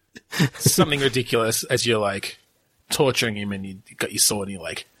 Something ridiculous as you're like torturing him, and you got your sword and you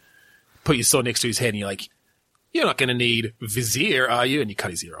like put your sword next to his head and you're like, you're not going to need vizier, are you? And you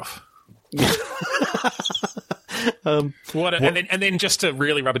cut his ear off. And then just to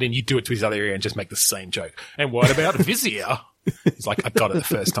really rub it in, you do it to his other ear and just make the same joke. And what about Vizier? He's like, I got it the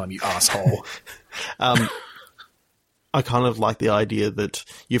first time, you asshole. I kind of like the idea that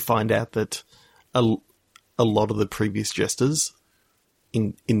you find out that a lot of the previous jesters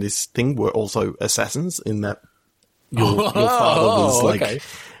in this thing were also assassins, in that your father was like... Okay.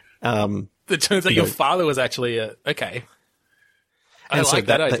 It turns out your father was actually okay. I like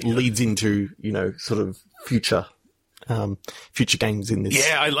that idea. That leads into, sort of future games in this.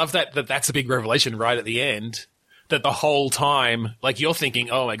 Yeah, I love that that's a big revelation right at the end. That the whole time, like, you're thinking,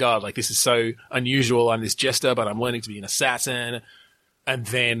 oh my god, like, this is so unusual. I'm this jester, but I'm learning to be an assassin. And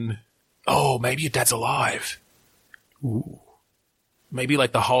then, oh, maybe your dad's alive. Ooh. Maybe,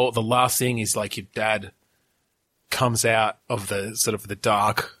 like, the last thing is, like, your dad comes out of the sort of the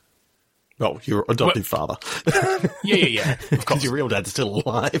dark. Well, your adoptive father. Yeah. Of course. Your real dad's still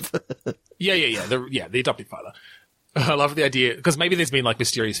alive. Yeah. The adoptive father. I love the idea, because maybe there's been, like,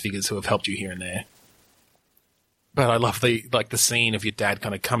 mysterious figures who have helped you here and there. But I love the scene of your dad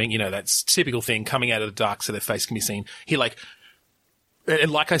kind of coming, that typical thing, coming out of the dark so their face can be seen. He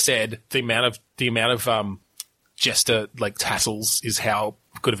and like I said, the amount of jester, like, tassels is how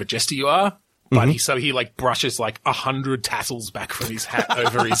good of a jester you are. But he brushes 100 tassels back from his hat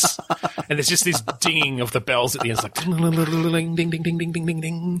over his, and there's just this dinging of the bells at the end. It's like ding, ding, ding, ding, ding, ding, ding,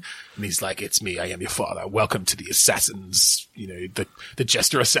 ding. And he's like, "It's me. I am your father. Welcome to the assassins. The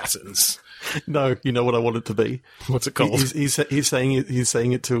jester assassins." No, you know what I want it to be. What's it called? He's saying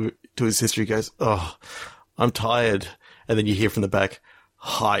it to his sister. He goes, "Oh, I'm tired," and then you hear from the back,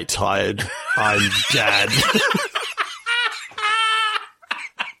 "Hi, tired. I'm Dad."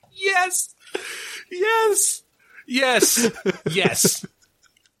 Yes.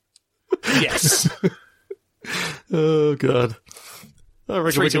 Oh god. I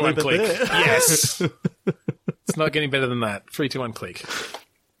reckon 3, we 2, can 1, leave it click. there. Yes. It's not getting better than that. 3, 2, 1, click.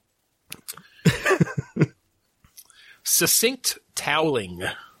 Succinct toweling.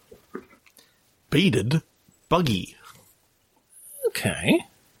 Beaded buggy. Okay.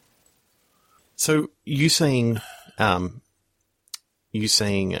 So you saying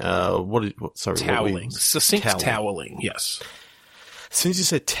sorry, toweling. Succinct toweling, yes. As soon as you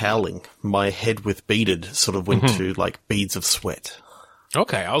said toweling, my head with beaded sort of went to beads of sweat.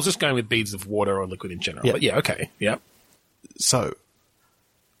 Okay, I was just going with beads of water or liquid in general. Yeah. But yeah, okay. Yeah. So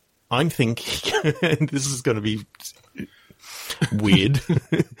I'm thinking this is going to be weird.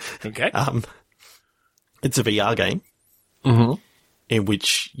 Okay. It's a VR game in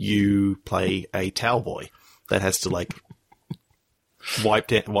which you play a towel boy that has to wipe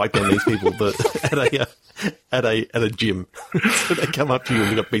down these people at a gym. So they come up to you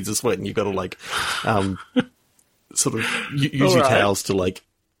and you've got beads of sweat and you've got to sort of use your towels to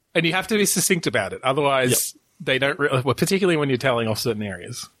and you have to be succinct about it, otherwise they don't. Particularly when you're toweling off certain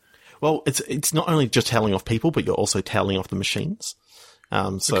areas. Well, it's not only just toweling off people, but you're also toweling off the machines.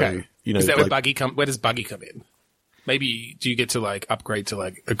 Okay. Is that where Buggy come? Where does Buggy come in? Maybe do you get to upgrade to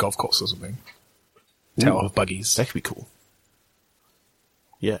a golf course or something? Towel off buggies. That could be cool.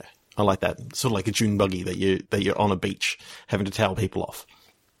 Yeah, I like that. Sort of like a June buggy that you're on a beach having to towel people off.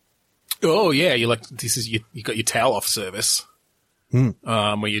 Oh yeah, you got your towel off service. Where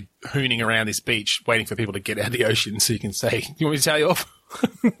you're hooning around this beach waiting for people to get out of the ocean so you can say, "You want me to towel you off?"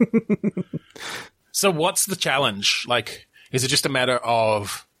 So what's the challenge? Is it just a matter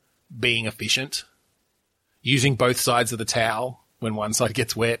of being efficient, using both sides of the towel when one side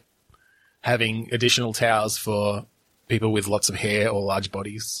gets wet, having additional towels for people with lots of hair or large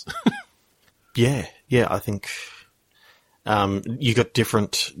bodies? Yeah, I think you got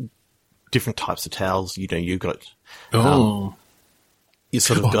different types of towels. You got you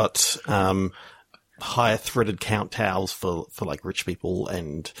sort of got higher threaded count towels for rich people,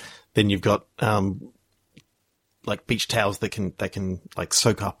 and then you've got beach towels that can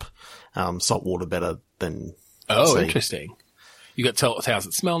soak up salt water better than. Oh, interesting. You got towels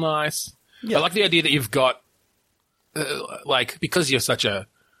that smell nice. Yeah. I like the idea that you've got because you're such an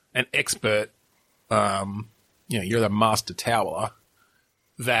expert, you're the master toweler,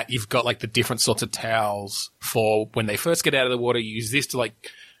 that you've got the different sorts of towels for when they first get out of the water. You use this to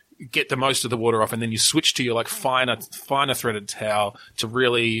get the most of the water off, and then you switch to your finer threaded towel to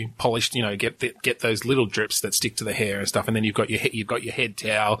really polish, get those little drips that stick to the hair and stuff. And then you've got your head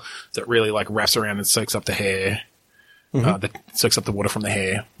towel that really wraps around and soaks up the hair, that soaks up the water from the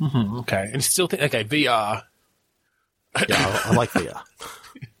hair. Mm-hmm. Okay, and still VR. Yeah, I like VR.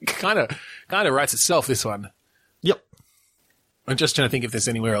 kind of writes itself, this one. Yep. I'm just trying to think if there's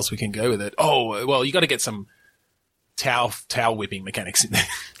anywhere else we can go with it. Oh, well, you got to get some towel whipping mechanics in there.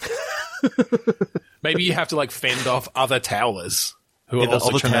 Maybe you have to like fend off other towlers who are Either also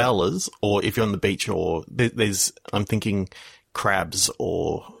other trying to- towlers, or if you're on the beach, or there's, I'm thinking crabs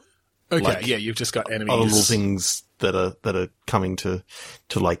or Okay, like yeah, you've just got other little enemies. things that are coming to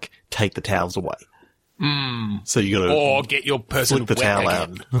like take the towels away. So you got to Or get your person flick the wet towel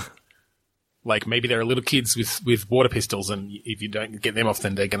again. out. Like maybe there are little kids with water pistols, and if you don't get them off,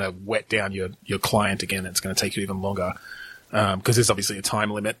 then they're going to wet down your client again. It's going to take you even longer because there's obviously a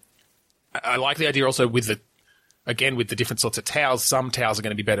time limit. I like the idea also with the different sorts of towels. Some towels are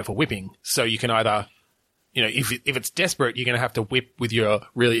going to be better for whipping, so you can either, if it's desperate, you're going to have to whip with your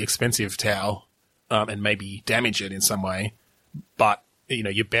really expensive towel and maybe damage it in some way. But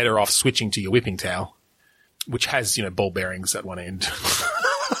you're better off switching to your whipping towel, which has ball bearings at one end.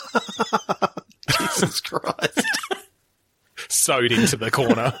 Jesus Christ. Sewed into the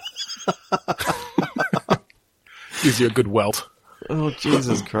corner. Gives you a good welt. Oh,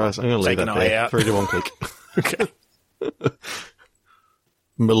 Jesus Christ. I'm going to leave Take that an eye there. out. 3 to 1 click. Okay.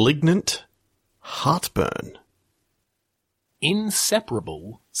 Malignant heartburn.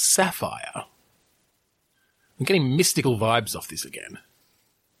 Inseparable sapphire. I'm getting mystical vibes off this again.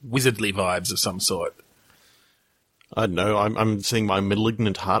 Wizardly vibes of some sort. I don't know. I'm seeing my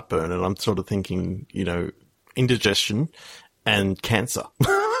malignant heartburn, and I'm sort of thinking, indigestion and cancer.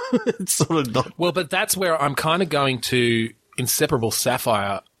 It's sort of not. Well, but that's where I'm kind of going to Inseparable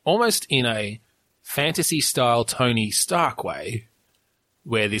Sapphire, almost in a fantasy-style Tony Stark way,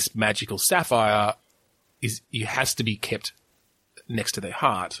 where this magical sapphire has to be kept next to their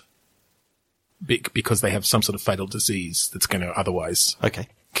heart because they have some sort of fatal disease that's going to otherwise Okay.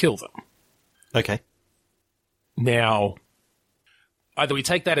 kill them. Okay. Now, either we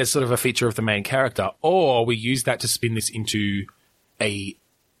take that as sort of a feature of the main character, or we use that to spin this into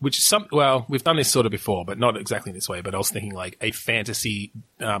we've done this sort of before, but not exactly in this way, but I was thinking like a fantasy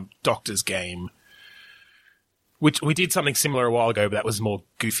doctor's game, which we did something similar a while ago, but that was more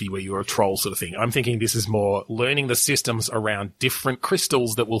goofy where you were a troll sort of thing. I'm thinking this is more learning the systems around different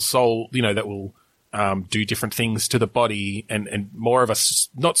crystals that will do different things to the body, and more of a,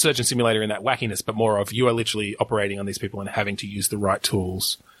 not surgeon simulator in that wackiness, but more of you are literally operating on these people and having to use the right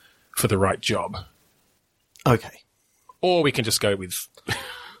tools for the right job. Okay. Or we can just go with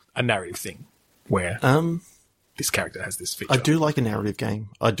a narrative thing where this character has this feature. I do like a narrative game.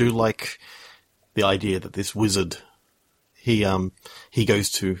 I do like the idea that this wizard, he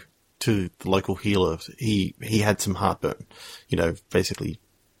goes to the local healer. He had some heartburn, basically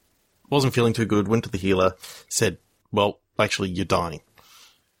wasn't feeling too good, went to the healer, said, well, actually, you're dying.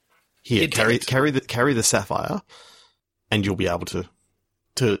 Here, carry the sapphire, and you'll be able to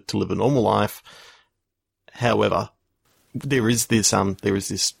live a normal life. However, there is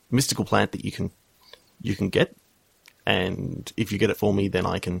this mystical plant that you can get, and if you get it for me, then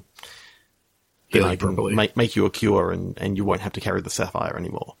I can make you a cure, and you won't have to carry the sapphire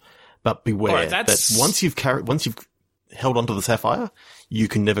anymore. But beware that once you've held onto the sapphire, you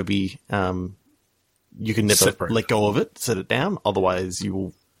can never Separate. let go of it, set it down. Otherwise, you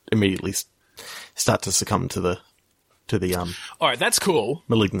will immediately start to succumb to the All right, that's cool.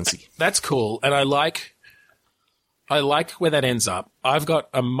 malignancy. That's cool, and I like where that ends up. I've got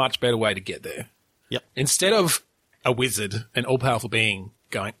a much better way to get there. Yep. Instead of a wizard, an all-powerful being,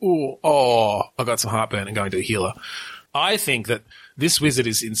 going, oh, I've got some heartburn, and going to a healer, I think that this wizard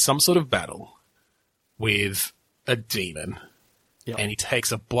is in some sort of battle with a demon, Yep. and he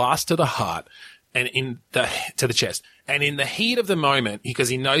takes a blast to the heart and to the chest, and in the heat of the moment, because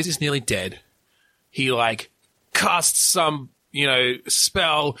he knows he's nearly dead, he casts some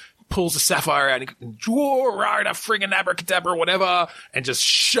spell, pulls the sapphire out, and right, a friggin' abracadabra or whatever, and just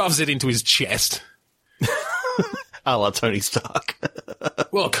shoves it into his chest. A la Tony Stark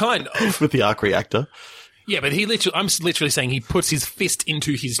Well, kind of. with the arc reactor. Yeah, but I'm literally saying he puts his fist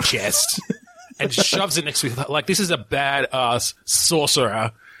into his chest and shoves it next to his, this is a badass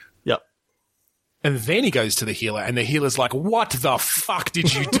sorcerer. Yep. And then he goes to the healer, and the healer's like, what the fuck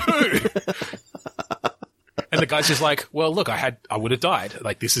did you do? And the guy's just like, well, look, I would have died.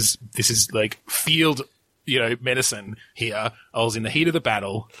 This is field, medicine here. I was in the heat of the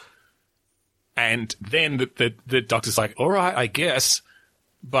battle. And then the doctor's like, all right, I guess.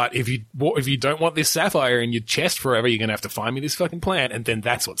 But if you don't want this sapphire in your chest forever, you're going to have to find me this fucking plant. And then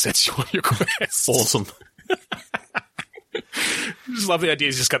that's what sets you on your quest. Awesome. I just love the idea.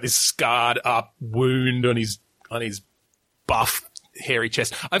 He's just got this scarred up wound on his buff, hairy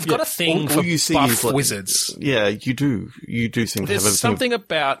chest. I've got a thing for buff wizards. Yeah, you do. You do seem to have There's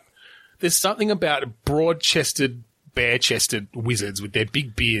something about broad-chested, bare-chested wizards with their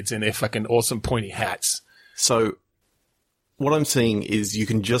big beards and their fucking awesome pointy hats. So, what I'm seeing is you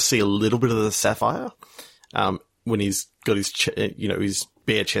can just see a little bit of the Sapphire when he's got his his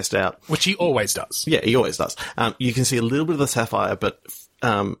bare chest out, which he always does. Yeah, he always does. You can see a little bit of the Sapphire, but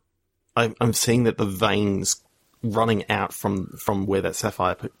I'm seeing that the veins running out from where that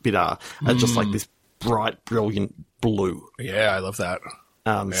Sapphire bit are just like this bright, brilliant blue. Yeah, I love that.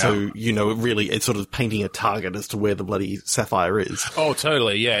 So, really, it's sort of painting a target as to where the bloody Sapphire is. Oh,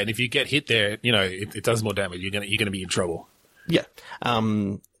 totally, yeah. And if you get hit there, it does more damage. You're gonna be in trouble. Yeah.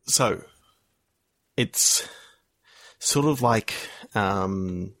 So, it's sort of like a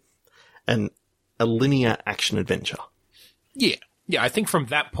linear action adventure. Yeah. Yeah, I think from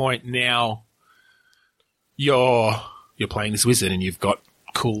that point now, you're playing this wizard and you've got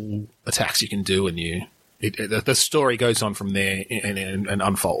cool attacks you can do, and the story goes on from there and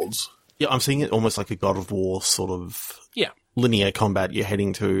unfolds. Yeah, I'm seeing it almost like a God of War sort of yeah linear combat. You're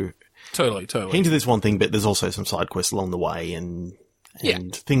heading to totally into this one thing, but there's also some side quests along the way and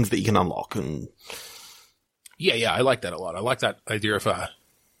things that you can unlock. And yeah, I like that a lot. I like that idea of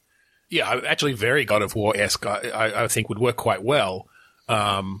actually very God of War-esque. I think would work quite well.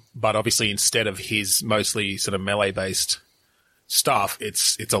 But obviously, instead of his mostly sort of melee based stuff,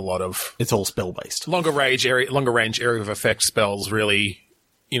 it's all spell based. Longer range area of effect spells, really,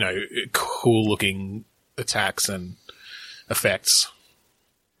 cool looking attacks and effects.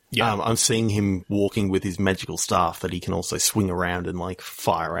 Yeah. I'm seeing him walking with his magical staff that he can also swing around and like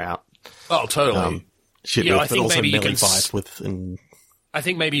fire out. Oh, totally. I think also maybe you can fight with. And I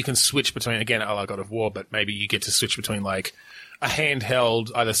think maybe you can switch between, again, a la God of War, but maybe you get to switch between like a handheld,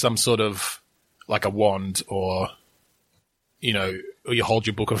 either some sort of like a wand or or you hold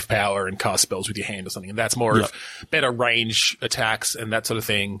your Book of Power and cast spells with your hand or something. And that's more of better range attacks and that sort of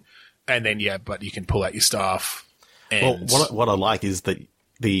thing. And then, but you can pull out your staff. And what I like is that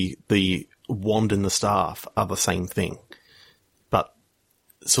the wand and the staff are the same thing. But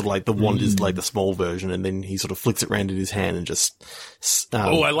sort of like the wand is like the small version, and then he sort of flicks it around in his hand and just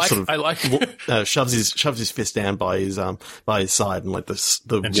shoves his fist down by his side, and like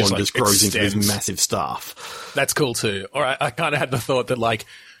the wand just grows into this massive staff. That's cool too. Or I kind of had the thought that like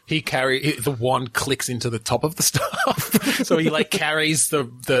the wand clicks into the top of the staff, so he like carries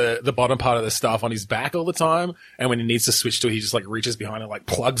the bottom part of the staff on his back all the time, and when he needs to switch to it, he just like reaches behind and like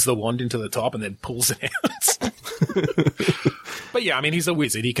plugs the wand into the top and then pulls it out. But yeah, I mean, he's a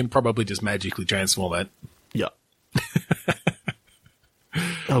wizard. He can probably just magically transform it. Yeah.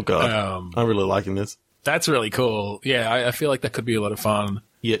 Oh god, I'm really liking this. That's really cool. Yeah, I feel like that could be a lot of fun.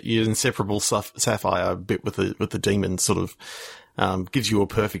 Yeah, your inseparable Sapphire bit with the demon sort of gives you a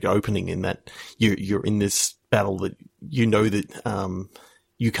perfect opening in that you're in this battle that that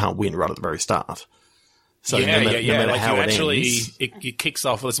you can't win right at the very start. So no matter like how it kicks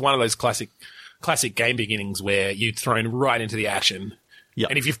off. It's one of those classic game beginnings where you're thrown right into the action. Yeah.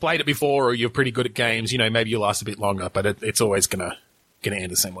 And if you've played it before or you're pretty good at games, maybe you'll last a bit longer, but it's always gonna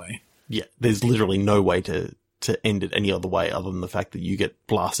end the same way. Yeah, there's literally no way to end it any other way other than the fact that you get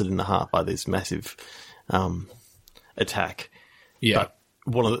blasted in the heart by this massive attack. Yeah.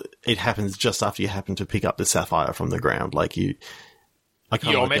 But it happens just after you happen to pick up the Sapphire from the ground. Like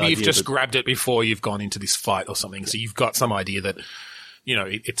or maybe you've just grabbed it before you've gone into this fight or something. So you've got some idea that,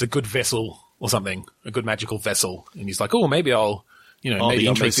 it's a good vessel or something, a good magical vessel. And he's like, oh, maybe I'll, maybe the I'll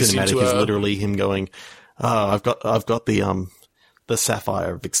intro make this cinematic into is literally him going, I've got the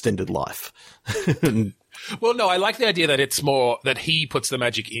Sapphire of extended life. Well, no, I like the idea that it's more that he puts the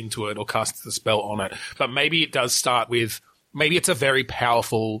magic into it or casts the spell on it. But maybe it does start with, maybe it's a very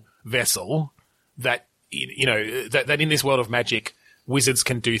powerful vessel that, that in this world of magic, wizards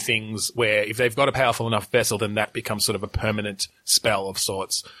can do things where if they've got a powerful enough vessel, then that becomes sort of a permanent spell of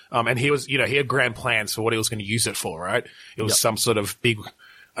sorts. And he had grand plans for what he was going to use it for, right? It was some sort of big,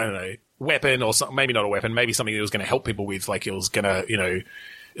 I don't know, weapon or something, maybe not a weapon, maybe something that was going to help people with, like it was going to,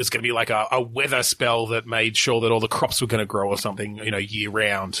 it's going to be like a weather spell that made sure that all the crops were going to grow or something, year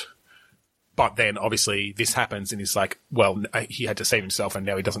round. But then obviously this happens and he's like, well, he had to save himself and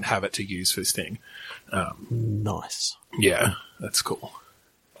now he doesn't have it to use for this thing. Nice. Yeah, that's cool.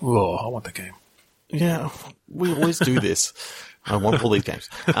 Oh, I want the game. Yeah, we always do this. I want all these games.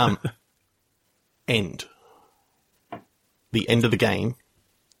 End. The end of the game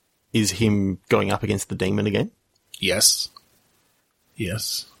is him going up against the demon again. Yes.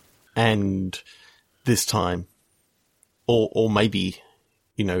 And this time, or maybe,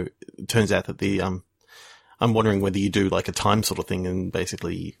 it turns out that I'm wondering whether you do like a time sort of thing and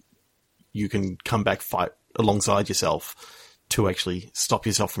basically you can come back, fight alongside yourself to actually stop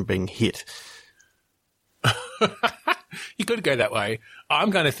yourself from being hit. You could go that way.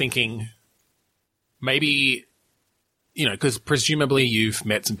 I'm kind of thinking maybe you know, because presumably you've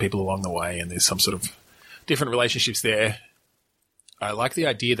met some people along the way and there's some sort of different relationships there. I like the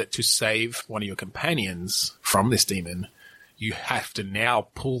idea that to save one of your companions from this demon, you have to now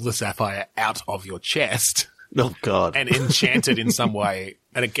pull the sapphire out of your chest. Oh God! And enchant it in some way.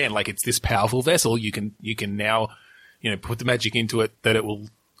 And again, like it's this powerful vessel. You can now, you know, put the magic into it that it will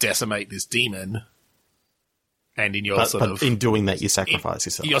decimate this demon. And in your but in doing that, you sacrifice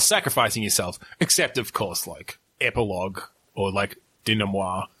yourself. You're sacrificing yourself. Except, of course, like epilogue or like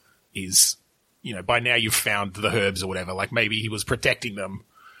denouement is, you know, by now you've found the herbs or whatever. Like maybe he was protecting them.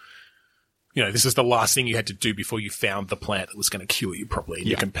 You know, this is the last thing you had to do before you found the plant that was going to cure you properly. And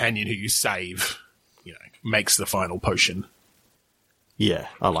your companion who you save, you know, makes the final potion. Yeah,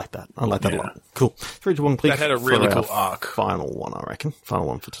 I like that. I like that a lot. Cool. 3, 2, 1, click. That had a really cool arc. Final one, I reckon. Final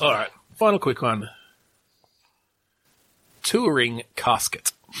one for today. All right. Final quick one. Touring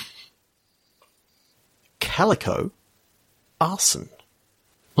casket. Calico. Arson.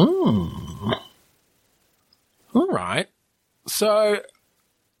 All right. So,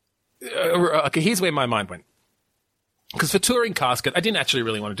 okay, here's where my mind went. Because for touring casket, I didn't actually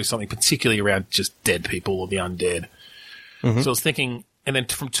really want to do something particularly around just dead people or the undead. Mm-hmm. So I was thinking, and then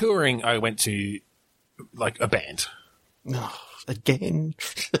from touring, I went to like a band. Oh, again.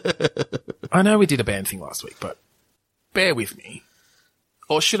 I know we did a band thing last week, but bear with me.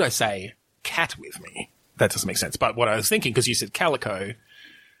 Or should I say, cat with me? That doesn't make sense. But what I was thinking, because you said calico,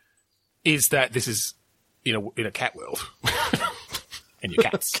 is that this is, you know, in a cat world. And your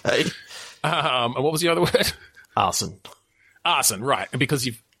cats. Okay. And what was the other word? Arson. Arson, right. And because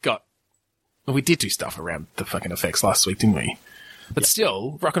you've got... Well, we did do stuff around the fucking effects last week, didn't we? But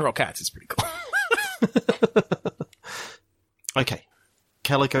still, rock and roll cats is pretty cool. Okay.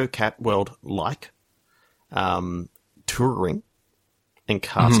 Calico cat world like. Touring and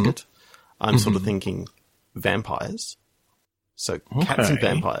casket. I'm sort of thinking vampires. So cats and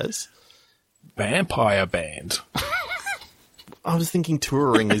vampires. Vampire band. I was thinking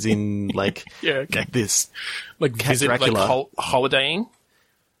touring is in like this like Cat visit, Dracula. like holidaying.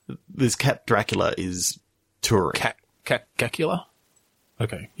 This Cat Dracula is touring. Cacula?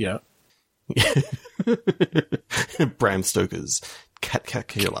 Okay, yeah. Bram Stoker's Cat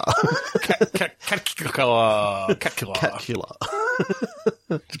Dracula. Catula. Cat Killer.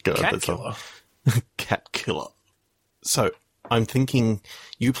 Cat killer. Cat Killer. So I'm thinking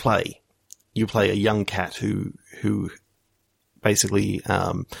you play a young cat who basically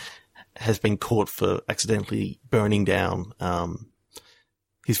has been caught for accidentally burning down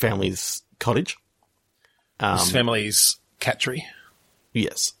his family's cottage. His family's cat tree.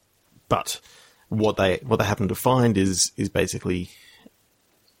 Yes, but what they happen to find is basically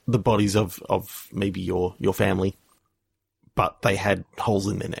the bodies of maybe your family, but they had holes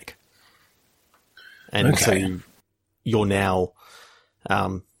in their neck, and so you're now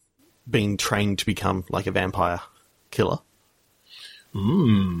being trained to become like a vampire killer.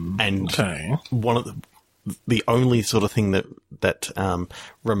 And one of the only sort of thing that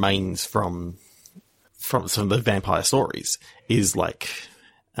remains from some of the vampire stories is like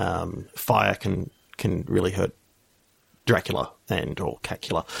fire can really hurt Dracula or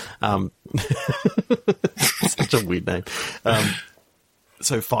Cacula. Such a weird name.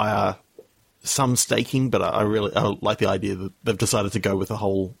 So fire, some staking, but I like the idea that they've decided to go with the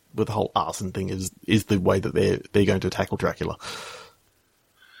whole arson thing is the way that they're going to tackle Dracula.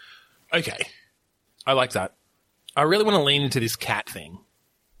 Okay. I like that. I really want to lean into this cat thing.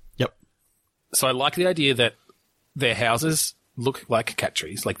 Yep. So I like the idea that their houses look like cat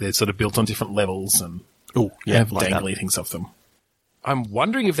trees, like they're sort of built on different levels and have like dangly things off them. I'm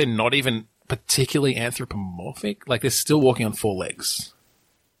wondering if they're not even particularly anthropomorphic, like they're still walking on 4 legs.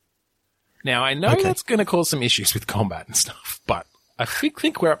 Now, I know that's going to cause some issues with combat and stuff, but I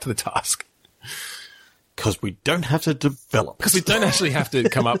think we're up to the task. Because we don't have to develop. Because we don't actually have to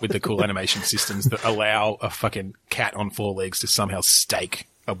come up with the cool animation systems that allow a fucking cat on 4 legs to somehow stake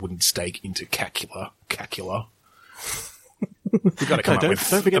a wooden stake into Cacula. We've got to come up with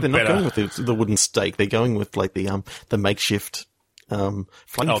don't forget, they're not going with the wooden stake. They're going with like the makeshift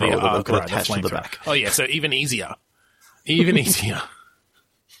flamethrower that they've got attached to the back. Oh yeah, so even easier. Even easier.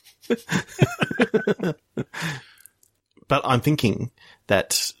 But I'm thinking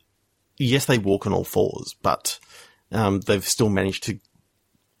that yes, they walk on all 4s, but they've still managed to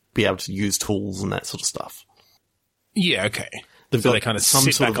be able to use tools and that sort of stuff. Yeah, okay. They kind of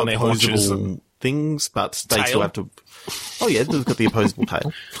some sort of opposable things, but they still have to. Oh yeah, they've got the opposable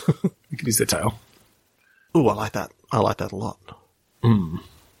tail. You can use their tail. Oh, I like that. I like that a lot.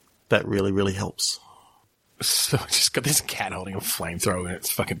 That really, really helps. So I just got this cat holding a flamethrower and its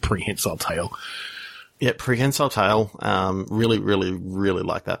fucking prehensile tail. Yeah, prehensile tail. Really, really, really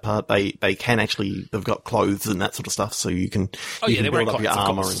like that part. They can actually, they've got clothes and that sort of stuff, so you can, you can build up your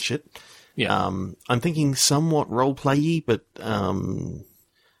armor and shit. Yeah. I'm thinking somewhat roleplay-y, but,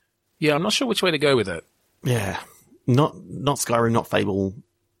 yeah, I'm not sure which way to go with it. yeah, not Skyrim, not Fable.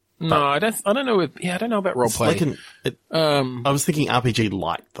 No, I don't know. I don't know about roleplay. I was thinking RPG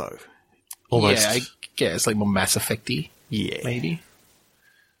light though. Almost. Yeah, I guess like more Mass Effect-y. Yeah. Maybe.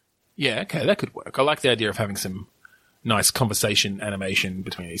 Yeah, okay, that could work. I like the idea of having some nice conversation animation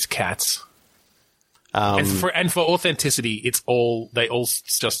between these cats. And for authenticity, they all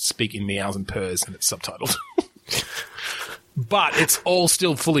just speak in meows and purrs, and it's subtitled. But it's all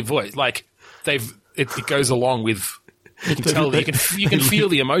still fully voiced. Like it goes along with. You can tell. You can feel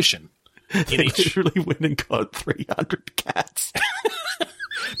the emotion in each. Literally went and got 300 cats.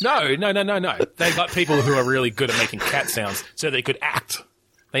 No. They got people who are really good at making cat sounds, so they could act.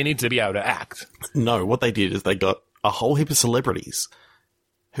 They need to be able to act. No, what they did is they got a whole heap of celebrities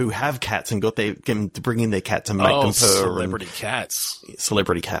who have cats and got them to bring in their cats and make them purr. Celebrity cats.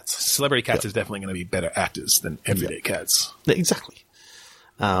 Celebrity cats. Celebrity cats is definitely going to be better actors than everyday cats. Yeah, exactly.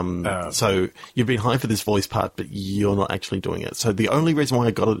 So you've been hired for this voice part, but you're not actually doing it. So the only reason why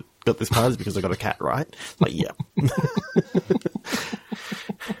I got this part is because I got a cat, right? Like, yeah.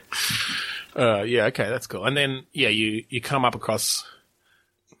 Yeah, okay, that's cool. And then, yeah, you come up across...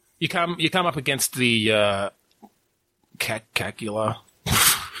 You come up against the Cacula,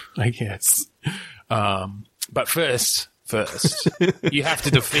 I guess. But first, you have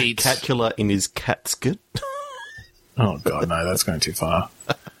to defeat Cacula in his catskit. Oh god, no, that's going too far.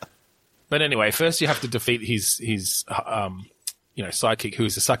 But anyway, first you have to defeat his sidekick, who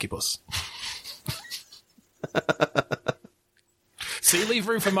is a succubus. See, leave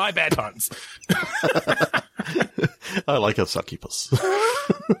room for my bad puns. I like a succubus.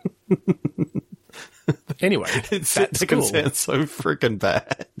 Anyway, that's cool. It sounds so freaking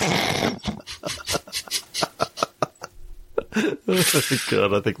bad.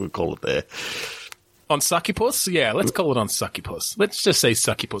 God, I think we'll call it there. On Succubus? Yeah, let's call it on Succubus. Let's just say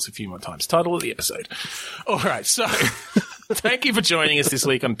Succubus a few more times. Title of the episode. All right, so thank you for joining us this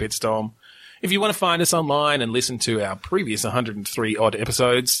week on Bitstorm. If you want to find us online and listen to our previous 103 odd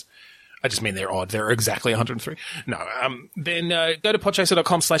episodes, I just mean they're odd. They're exactly 103. No, then go to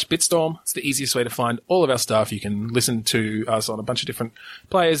podchaser.com/Bitstorm. It's the easiest way to find all of our stuff. You can listen to us on a bunch of different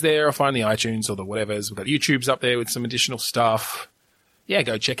players there, or find the iTunes or the whatevers. We've got YouTube's up there with some additional stuff. Yeah,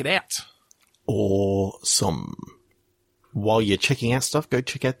 go check it out. Awesome. While you're checking out stuff, go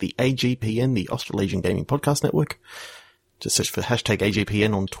check out the AGPN, the Australasian Gaming Podcast Network. Just search for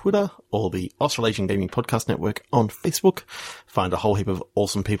 #AGPN on Twitter or the Australasian Gaming Podcast Network on Facebook. Find a whole heap of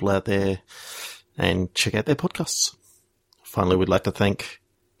awesome people out there and check out their podcasts. Finally, we'd like to thank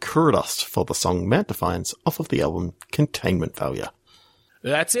Kuradust for the song Mount Defiance off of the album Containment Failure.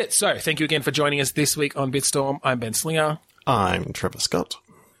 That's it. So, thank you again for joining us this week on Bitstorm. I'm Ben Slinger. I'm Trevor Scott.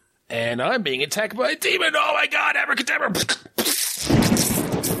 And I'm being attacked by a demon. Oh my god, abracadabra.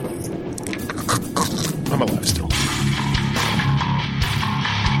 I'm alive still.